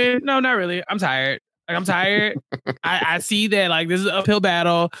want to try to win? No, not really. I'm tired. I'm tired. I see that this is an uphill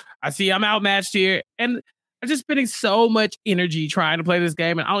battle. I see I'm outmatched here. And I'm just spending so much energy trying to play this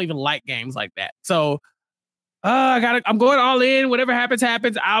game, and I don't even like games like that. So I'm going all in. Whatever happens,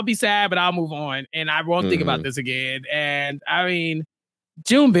 happens. I'll be sad, but I'll move on. And I won't think about this again. And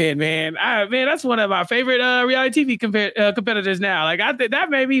Junbin, man, that's one of my favorite reality TV competitors now. That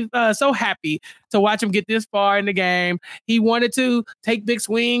made me so happy to watch him get this far in the game. He wanted to take big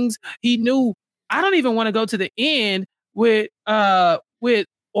swings. He knew, I don't even want to go to the end with Orbit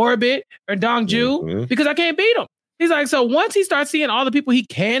or Dongju because I can't beat him. He's so once he starts seeing all the people he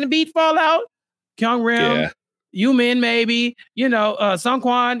can beat fall out, Kyungrim, Yumin maybe,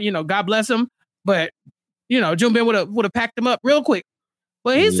 Sungkwan, God bless him, but Junbin would have packed him up real quick.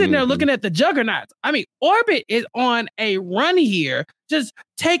 But he's sitting there looking at the juggernauts. Orbit is on a run here. Just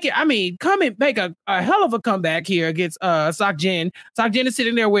take it. Come and make a hell of a comeback here against Seokjin. Seokjin is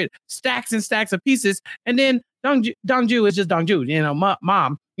sitting there with stacks and stacks of pieces. And then Dongju is just Dongju, you know,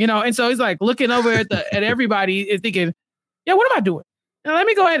 mom, you know, and so he's like looking over at everybody and thinking, yeah, what am I doing? Now, let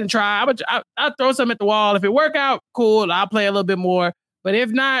me go ahead and try. I'll throw something at the wall. If it work out, cool. I'll play a little bit more. But if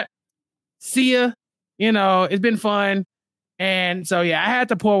not, see ya. You know, it's been fun. And so, yeah, I had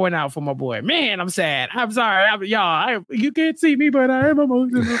to pour one out for my boy. Man, I'm sad. I'm sorry. You can't see me, but I am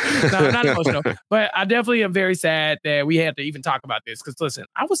emotional. No, not emotional. But I definitely am very sad that we had to even talk about this. Because, listen,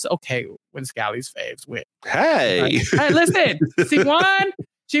 I was okay when Scally's faves went. Hey. Hey, listen. Siwan,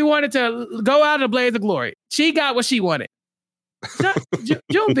 she wanted to go out in a blaze of glory. She got what she wanted.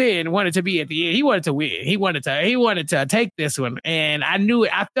 Junbin wanted to be at the end. He wanted to win. He wanted to take this one. And I knew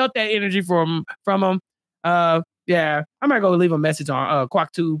it. I felt that energy from him. Yeah, I might go leave a message on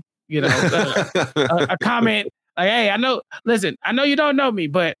QuackTube, you know, a comment like, hey, I know you don't know me,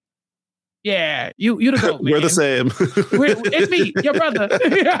 but yeah, you the GOAT, man. We're the same. It's me, your brother.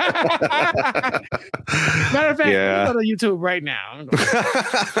 Matter of fact, go to YouTube right now.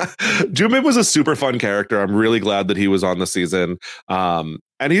 Junbin was a super fun character. I'm really glad that he was on the season.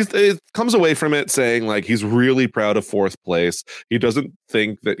 And it comes away from it saying like he's really proud of fourth place. He doesn't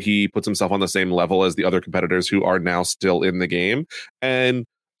think that he puts himself on the same level as the other competitors who are now still in the game. And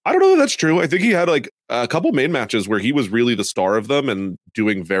I don't know if that's true. I think he had like a couple main matches where he was really the star of them and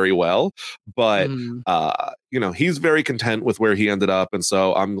doing very well. But, you know, he's very content with where he ended up. And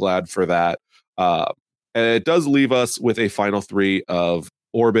so I'm glad for that. And it does leave us with a final three of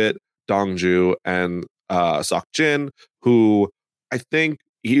Orbit, Dongju, and Seokjin, who I think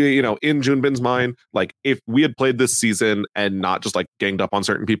you know, in Junbin's mind, like if we had played this season and not just like ganged up on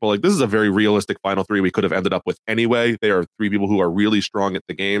certain people, like this is a very realistic final three we could have ended up with anyway. They are three people who are really strong at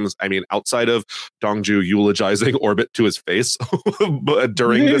the games. I mean, outside of Dongju eulogizing Orbit to his face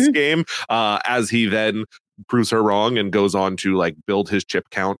during this game, as he then proves her wrong and goes on to like build his chip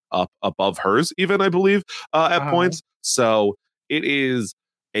count up above hers, even I believe, at points. So it is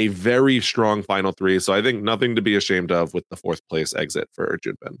a very strong final three. So I think nothing to be ashamed of with the fourth place exit for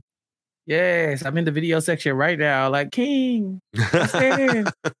Junbin. Yes, I'm in the video section right now. Like, King.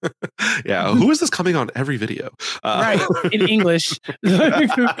 Yeah, who is this coming on every video? Right, in English.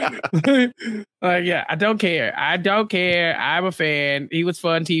 Yeah, I don't care. I'm a fan. He was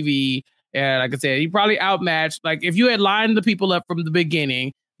fun TV. And like I said, he probably outmatched. Like, if you had lined the people up from the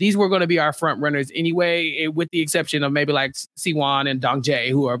beginning, these were going to be our front runners anyway, with the exception of maybe like Siwan and Dong Jae,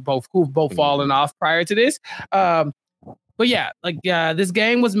 who've both fallen off prior to this. But yeah, like this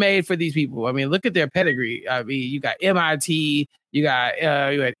game was made for these people. I mean, look at their pedigree. I mean, you got MIT, you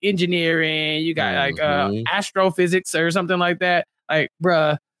had engineering, you got like astrophysics or something like that. Like,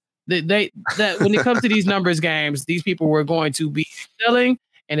 bruh, that when it comes to these numbers games, these people were going to be excelling,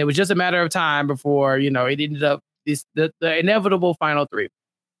 and it was just a matter of time before, you know, it ended up the inevitable final three.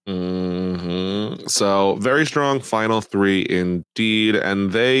 So very strong final three indeed.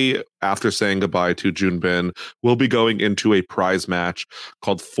 And they, after saying goodbye to Junbin, will be going into a prize match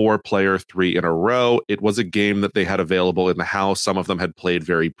called 4-Player 3 in a Row. It was a game that they had available in the house. Some of them had played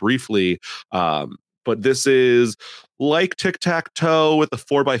very briefly. But this is like tic-tac-toe with a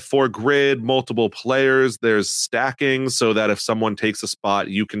 4x4 grid, multiple players. There's stacking so that if someone takes a spot,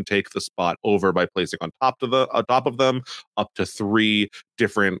 you can take the spot over by placing on top of them, up to 3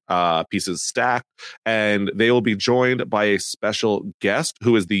 different pieces stacked. And they will be joined by a special guest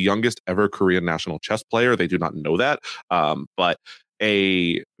who is the youngest ever Korean national chess player. They do not know that, but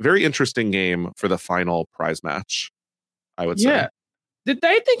a very interesting game for the final prize match, I would say. Yeah. Did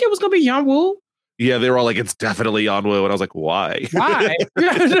they think it was going to be Yeonwoo? Yeah, they were all like, it's definitely Yeonwoo. And I was like, why? Why?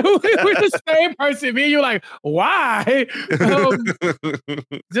 We're the same person. Me and you're like, why?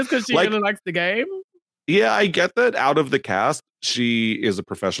 Just because she really likes the game? Yeah, I get that out of the cast, she is a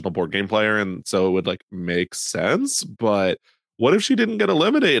professional board game player. And so it would like make sense. But what if she didn't get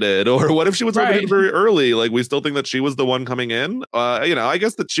eliminated? Or what if she was eliminated very early? Like, we still think that she was the one coming in. You know, I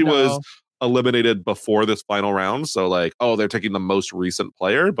guess that she was eliminated before this final round, so like, oh, they're taking the most recent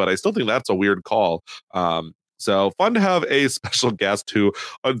player, but I still think that's a weird call. So fun to have a special guest who,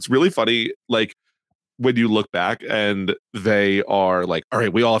 it's really funny, like when you look back and they are like, all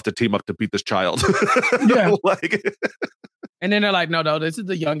right, we all have to team up to beat this child. Yeah. Like, and then they're like, no, this is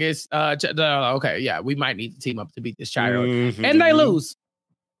the youngest. Okay, yeah, we might need to team up to beat this child. And they lose.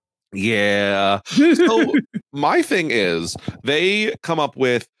 Yeah. So my thing is, they come up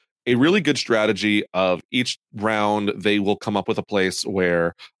with a really good strategy of each round. They will come up with a place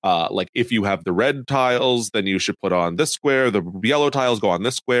where, like, if you have the red tiles, then you should put on this square. The yellow tiles go on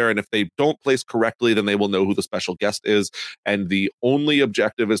this square. And if they don't place correctly, then they will know who the special guest is. And the only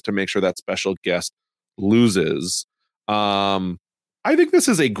objective is to make sure that special guest loses. I think this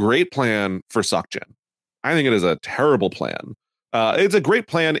is a great plan for Seokjin. I think it is a terrible plan. It's a great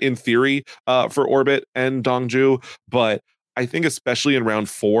plan in theory for Orbit and Dongju, but I think especially in round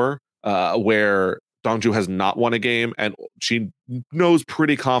 4, where Dongju has not won a game and she knows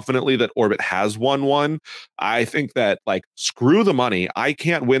pretty confidently that Orbit has won one. I think that, like, screw the money. I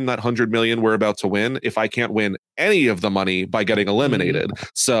can't win that 100 million we're about to win if I can't win any of the money by getting eliminated.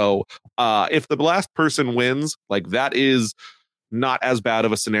 So if the last person wins, like, that is not as bad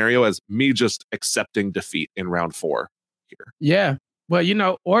of a scenario as me just accepting defeat in round 4 here. Yeah.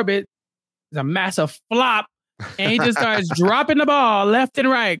 Well, Orbit is a massive flop. And he just starts dropping the ball left and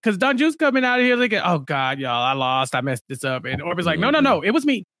right because Dongju's coming out of here looking, oh God, y'all, I lost. I messed this up. And Orbit's like, no, it was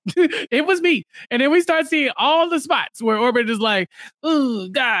me. It was me. And then we start seeing all the spots where Orbit is like, ooh,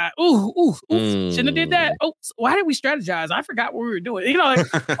 God, ooh, shouldn't have did that. Oh, why did we strategize? I forgot what we were doing. Like,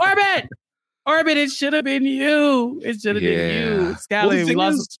 Orbit, it should have been you. It should have been you. Scally,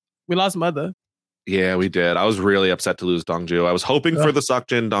 we lost Mother. Yeah, we did. I was really upset to lose Dongju. I was hoping for the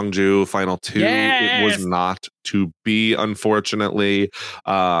Seokjin Dongju final 2. Yes! It was not to be, unfortunately.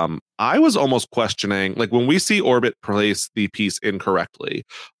 I was almost questioning, like, when we see Orbit place the piece incorrectly,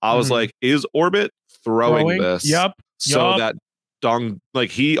 I was like, is Orbit throwing this so that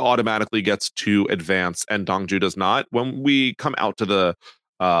he automatically gets to advance and Dongju does not? When we come out to the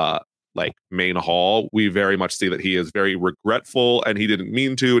main hall, we very much see that he is very regretful and he didn't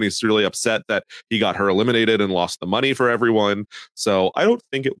mean to, and he's really upset that he got her eliminated and lost the money for everyone. So I don't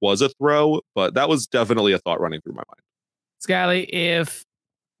think it was a throw, but that was definitely a thought running through my mind. Scally, if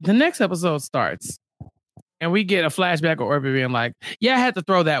the next episode starts and we get a flashback of Orbit being like, yeah, I had to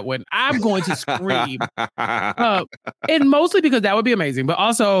throw that one, I'm going to scream. And mostly because that would be amazing, but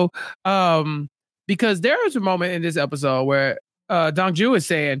also because there is a moment in this episode where Dongju is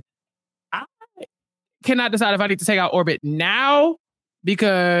saying, cannot decide if I need to take out Orbit now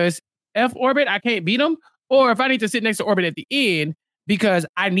because F Orbit, I can't beat him, or if I need to sit next to Orbit at the end because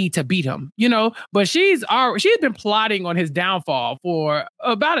I need to beat him, But she's been plotting on his downfall for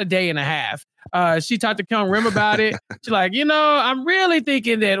about a day and a half. She talked to Kyung Rim about it. She's like, I'm really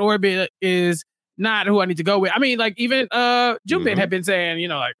thinking that Orbit is not who I need to go with. I mean, like, even Junpin had been saying,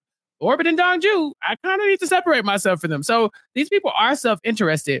 like, Orbit and Dongju, I kind of need to separate myself from them. So these people are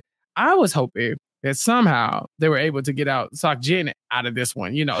self-interested. I was hoping that somehow they were able to get out Seokjin out of this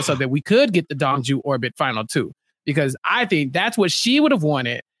one, so that we could get the Dongju Orbit final 2, because I think that's what she would have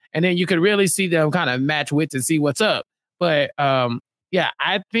wanted. And then you could really see them kind of match wits and see what's up. But I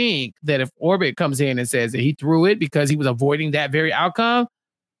think that if Orbit comes in and says that he threw it because he was avoiding that very outcome,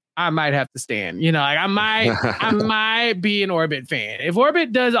 I might have to stand. I might be an Orbit fan. If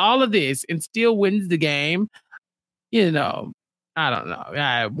Orbit does all of this and still wins the game, I don't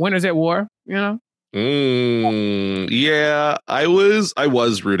know. Winners at war, Yeah, I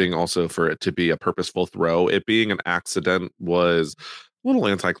was rooting also for it to be a purposeful throw. It being an accident was a little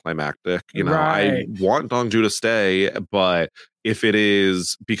anticlimactic. Right. I want Dongju to stay, but if it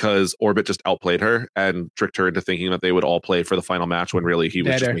is because Orbit just outplayed her and tricked her into thinking that they would all play for the final match when really he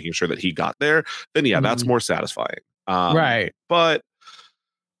was just making sure that he got there, then that's more satisfying. Right. But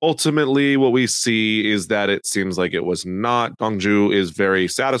ultimately, what we see is that it seems like it was not. Dongju is very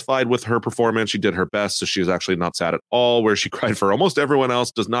satisfied with her performance. She did her best, so she's actually not sad at all. Where she cried for almost everyone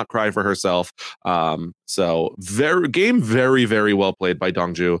else, does not cry for herself. So game very, very well played by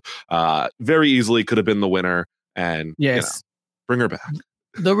Dongju. Very easily could have been the winner. And yes, bring her back.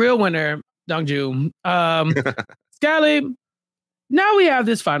 The real winner, Dongju. Scally, now we have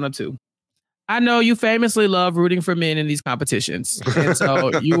this final 2. I know you famously love rooting for men in these competitions. And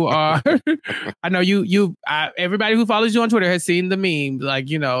so you are, I know everybody who follows you on Twitter has seen the meme. Like,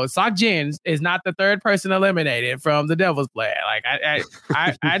 Seokjin is not the third person eliminated from the Devil's Plan. Like,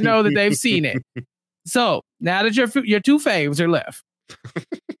 I know that they've seen it. So now that your 2 faves are left,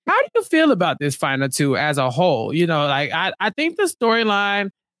 how do you feel about this final 2 as a whole? I think the storyline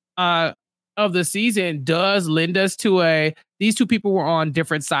of the season does lend us to these 2 people were on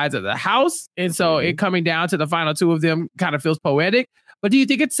different sides of the house. And so it coming down to the final 2 of them kind of feels poetic. But do you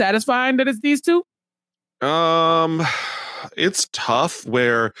think it's satisfying that it's these 2? It's tough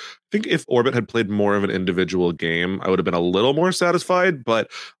where I think if Orbit had played more of an individual game, I would have been a little more satisfied. But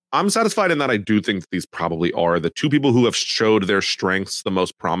I'm satisfied in that I do think these probably are the 2 people who have showed their strengths the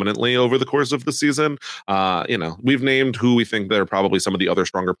most prominently over the course of the season. We've named who we think they're probably some of the other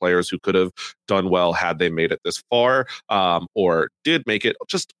stronger players who could have done well had they made it this far, or did make it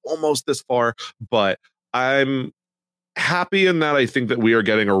just almost this far. But I'm happy in that I think that we are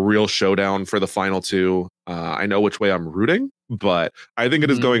getting a real showdown for the final 2. I know which way I'm rooting, but I think it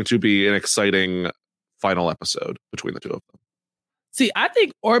is going to be an exciting final episode between the 2 of them. See, I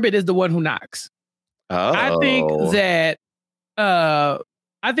think Orbit is the one who knocks. I think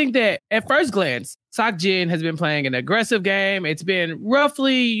that at first glance, Seokjin has been playing an aggressive game. It's been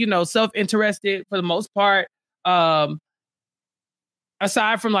roughly, self-interested for the most part.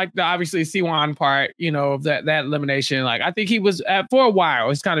 Aside from like the obviously Siwon part, of that elimination, like I think he was for a while.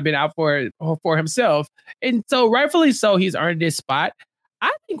 He's kind of been out for himself, and so rightfully so, he's earned this spot.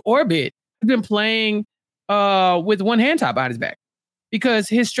 I think Orbit has been playing with one hand tied behind his back because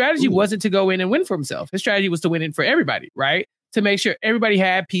his strategy wasn't to go in and win for himself. His strategy was to win it for everybody, right? To make sure everybody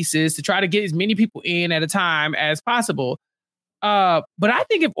had pieces, to try to get as many people in at a time as possible. But I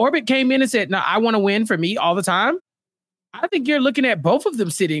think if Orbit came in and said, "No, I want to win for me all the time," I think you're looking at both of them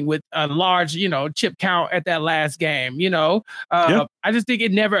sitting with a large, chip count at that last game. I just think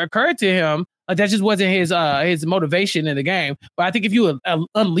it never occurred to him. Like that just wasn't his motivation in the game. But I think if you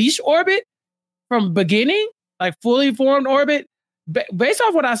unleash Orbit from beginning, like fully formed Orbit, based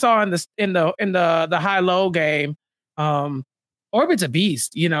off what I saw in the high low game, Orbit's a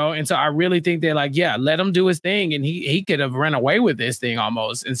beast, and so I really think they're like, yeah, let him do his thing, and he could have run away with this thing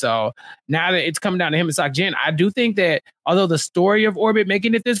almost. And so now that it's coming down to him and Seokjin, I do think that although the story of Orbit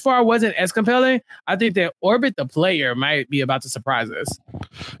making it this far wasn't as compelling, I think that Orbit the player might be about to surprise us.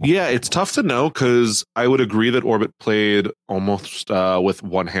 Yeah, it's tough to know because I would agree that Orbit played almost with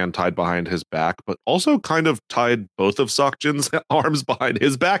one hand tied behind his back, but also kind of tied both of Seokjin's arms behind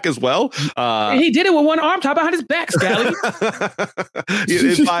his back as well. And he did it with one arm tied behind his back, Scally.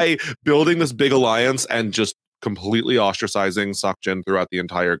 By building this big alliance and just completely ostracizing Seokjin throughout the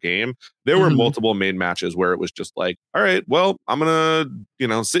entire game. There were multiple main matches where it was just like, all right, well, I'm gonna,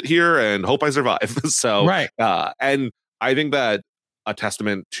 sit here and hope I survive. So, right. And I think that a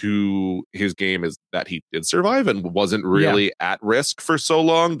testament to his game is that he did survive and wasn't really at risk for so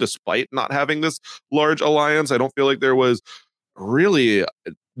long, despite not having this large alliance. I don't feel like there was really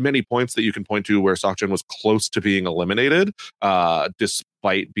many points that you can point to where Seokjin was close to being eliminated,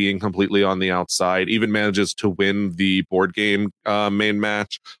 despite being completely on the outside. Even manages to win the board game main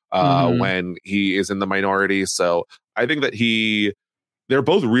match when he is in the minority. So I think that they're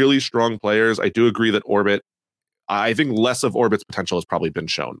both really strong players. I do agree that Orbit, I think less of Orbit's potential has probably been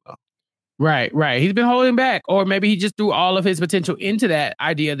shown though. Right. He's been holding back, or maybe he just threw all of his potential into that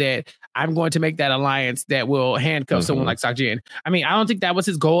idea that I'm going to make that alliance that will handcuff someone like Seokjin. I mean, I don't think that was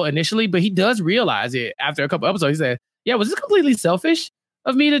his goal initially, but he does realize it after a couple episodes. He said, yeah, was this completely selfish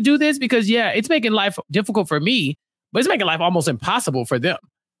of me to do this? Because it's making life difficult for me, but it's making life almost impossible for them.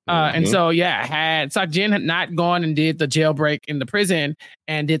 And so, had Seokjin not gone and did the jailbreak in the prison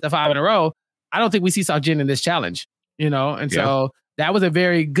and did the 5 in a row, I don't think we see Seokjin in this challenge, and so that was a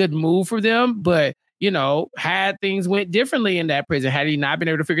very good move for them. But, had things went differently in that prison, had he not been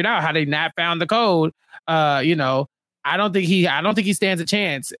able to figure it out, had he not found the code, I don't think he stands a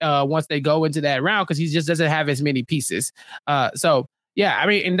chance once they go into that round because he just doesn't have as many pieces. So, I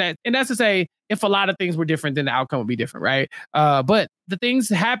mean, and that's to say, if a lot of things were different, then the outcome would be different, right? But the things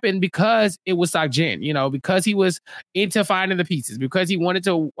happened because it was Seokjin, because he was into finding the pieces, because he wanted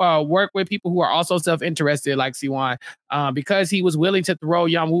to work with people who are also self-interested like Siwon, because he was willing to throw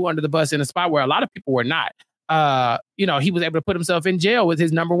Yongwoo under the bus in a spot where a lot of people were not. He was able to put himself in jail with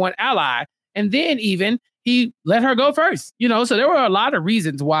his number one ally. And then even he let her go first, so there were a lot of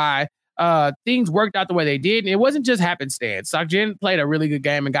reasons why things worked out the way they did. And it wasn't just happenstance. Seokjin played a really good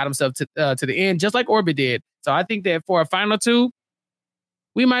game and got himself to the end, just like Orbit did. So I think that for a final two,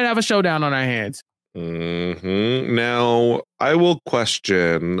 we might have a showdown on our hands. Now, I will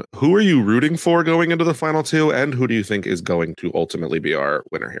question, who are you rooting for going into the final two, and who do you think is going to ultimately be our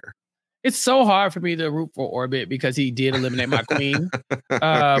winner here? It's so hard for me to root for Orbit because he did eliminate my queen.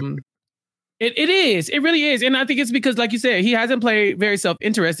 It is. It really is. And I think it's because, like you said, he hasn't played very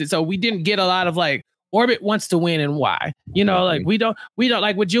self-interested. So we didn't get a lot of like, Orbit wants to win and why. Like we don't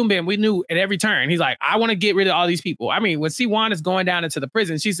like with Junbin, we knew at every turn, he's like, I want to get rid of all these people. I mean, when Siwon is going down into the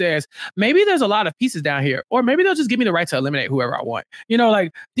prison, she says, maybe there's a lot of pieces down here, or maybe they'll just give me the right to eliminate whoever I want.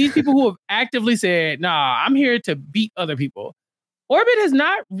 Like these people who have actively said, nah, I'm here to beat other people. Orbit has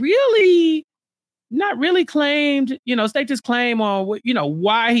not really claimed, staked his claim on,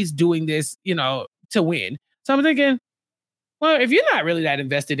 why he's doing this, to win. So I'm thinking, well, if you're not really that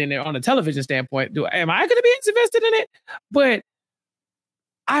invested in it on a television standpoint, am I going to be as invested in it? But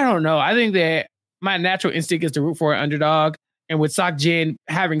I don't know. I think that my natural instinct is to root for an underdog. And with Seokjin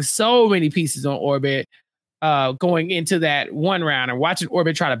having so many pieces on Orbit going into that one round and watching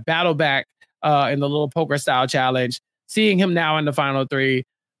Orbit try to battle back in the little poker style challenge, seeing him now in the final two,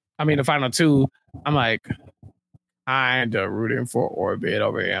 I'm like, kind of rooting for Orbit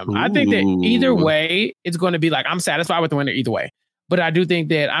over him. I think that either way, it's going to be like, I'm satisfied with the winner either way. But I do think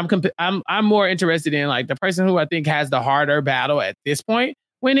that I'm more interested in like the person who I think has the harder battle at this point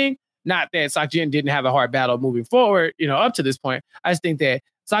winning. Not that Seokjin didn't have a hard battle moving forward, up to this point. I just think that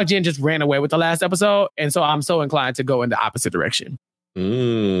Seokjin just ran away with the last episode. And so I'm so inclined to go in the opposite direction.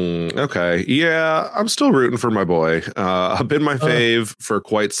 Okay. Yeah, I'm still rooting for my boy. I've been my fave for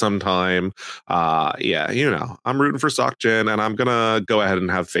quite some time. Yeah, I'm rooting for Seokjin, and I'm gonna go ahead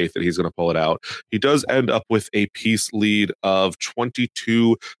and have faith that he's gonna pull it out. He does end up with a piece lead of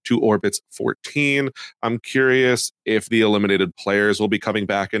 22 to Orbit's 14. I'm curious if the eliminated players will be coming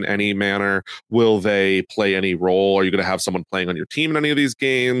back in any manner. Will they play any role? Are you gonna have someone playing on your team in any of these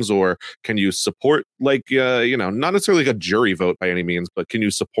games, or can you support not necessarily like a jury vote by any means, but can you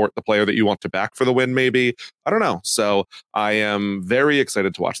support the player that you want to back for the win? Maybe. I don't know. So I am very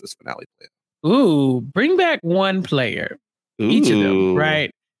excited to watch this finale play. Ooh, bring back one player, each of them,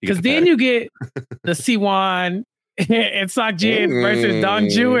 right? Because then you get the Siwon and Seokjin versus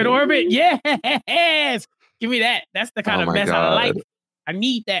Dongju and Orbit. Yes, give me that. That's the kind of mess I like. I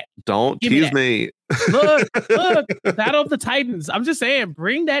need that. Don't tease me. Look, Battle of the Titans. I'm just saying,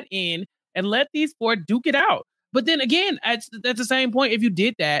 bring that in and let these four duke it out. But then again, at the same point, if you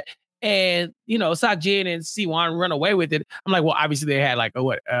did that and, Seokjin and Siwon run away with it, I'm like, well, obviously they had like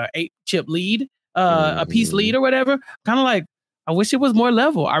a 8-chip lead, a piece lead or whatever. Kind of like, I wish it was more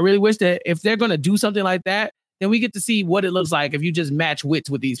level. I really wish that if they're going to do something like that, then we get to see what it looks like if you just match wits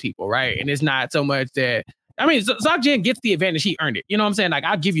with these people, right? And it's not so much that, Seokjin gets the advantage. He earned it. You know what I'm saying? Like,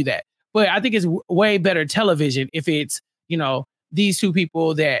 I'll give you that. But I think it's way better television if it's, these two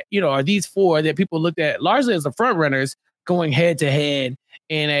people that, or these four that people looked at largely as the front runners going head to head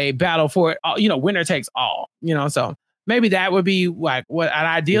in a battle for, winner takes all, so maybe that would be like what an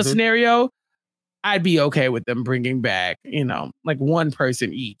ideal scenario. I'd be okay with them bringing back, like one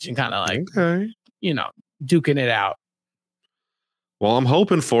person each and kind of like, duking it out. Well, I'm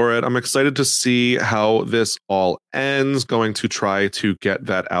hoping for it. I'm excited to see how this all ends. Going to try to get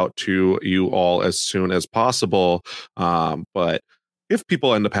that out to you all as soon as possible. But if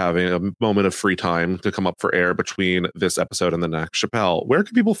people end up having a moment of free time to come up for air between this episode and the next, Chappelle, where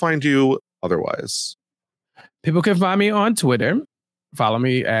can people find you otherwise? People can find me on Twitter. Follow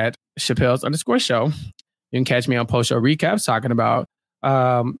me at Chappelle's_show. You can catch me on post-show recaps talking about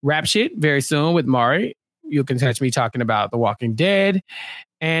rap shit very soon with Mari. You can catch me talking about The Walking Dead,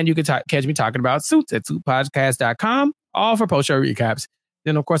 and you can catch me talking about Suits at suitpodcast.com, all for post-show recaps.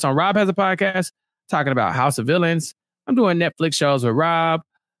 Then, of course, on Rob Has a Podcast, talking about House of Villains. I'm doing Netflix shows with Rob,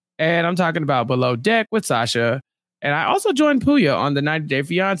 and I'm talking about Below Deck with Sasha. And I also joined Puya on the 90 Day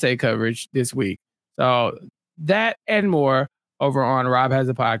Fiancé coverage this week. So that and more over on Rob Has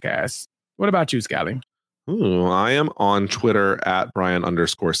a Podcast. What about you, Scally? I am on Twitter at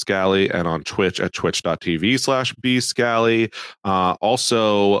Brian_Scally and on Twitch at twitch.tv/bscally.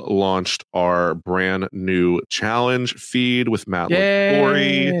 Also launched our brand new challenge feed with Matt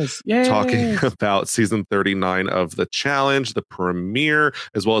LaForey, talking about season 39 of the challenge, the premiere,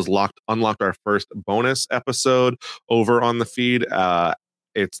 as well as unlocked our first bonus episode over on the feed.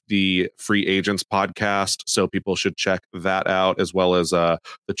 It's the Free Agents podcast, so people should check that out, as well as the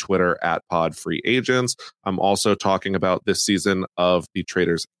Twitter at Pod Free Agents. I'm also talking about this season of The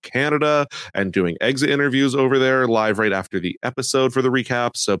Traitors Canada and doing exit interviews over there live right after the episode for the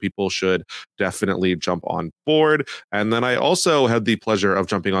recap, so people should definitely jump on board. And then I also had the pleasure of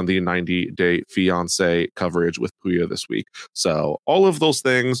jumping on the 90 Day Fiancé coverage with Puya this week. So all of those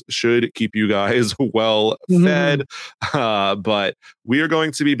things should keep you guys well fed. But we are going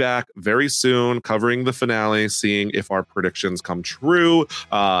to be back very soon covering the finale, seeing if our predictions come true,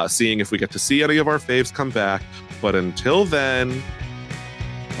 seeing if we get to see any of our faves come back. But until then,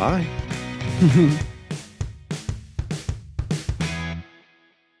 bye.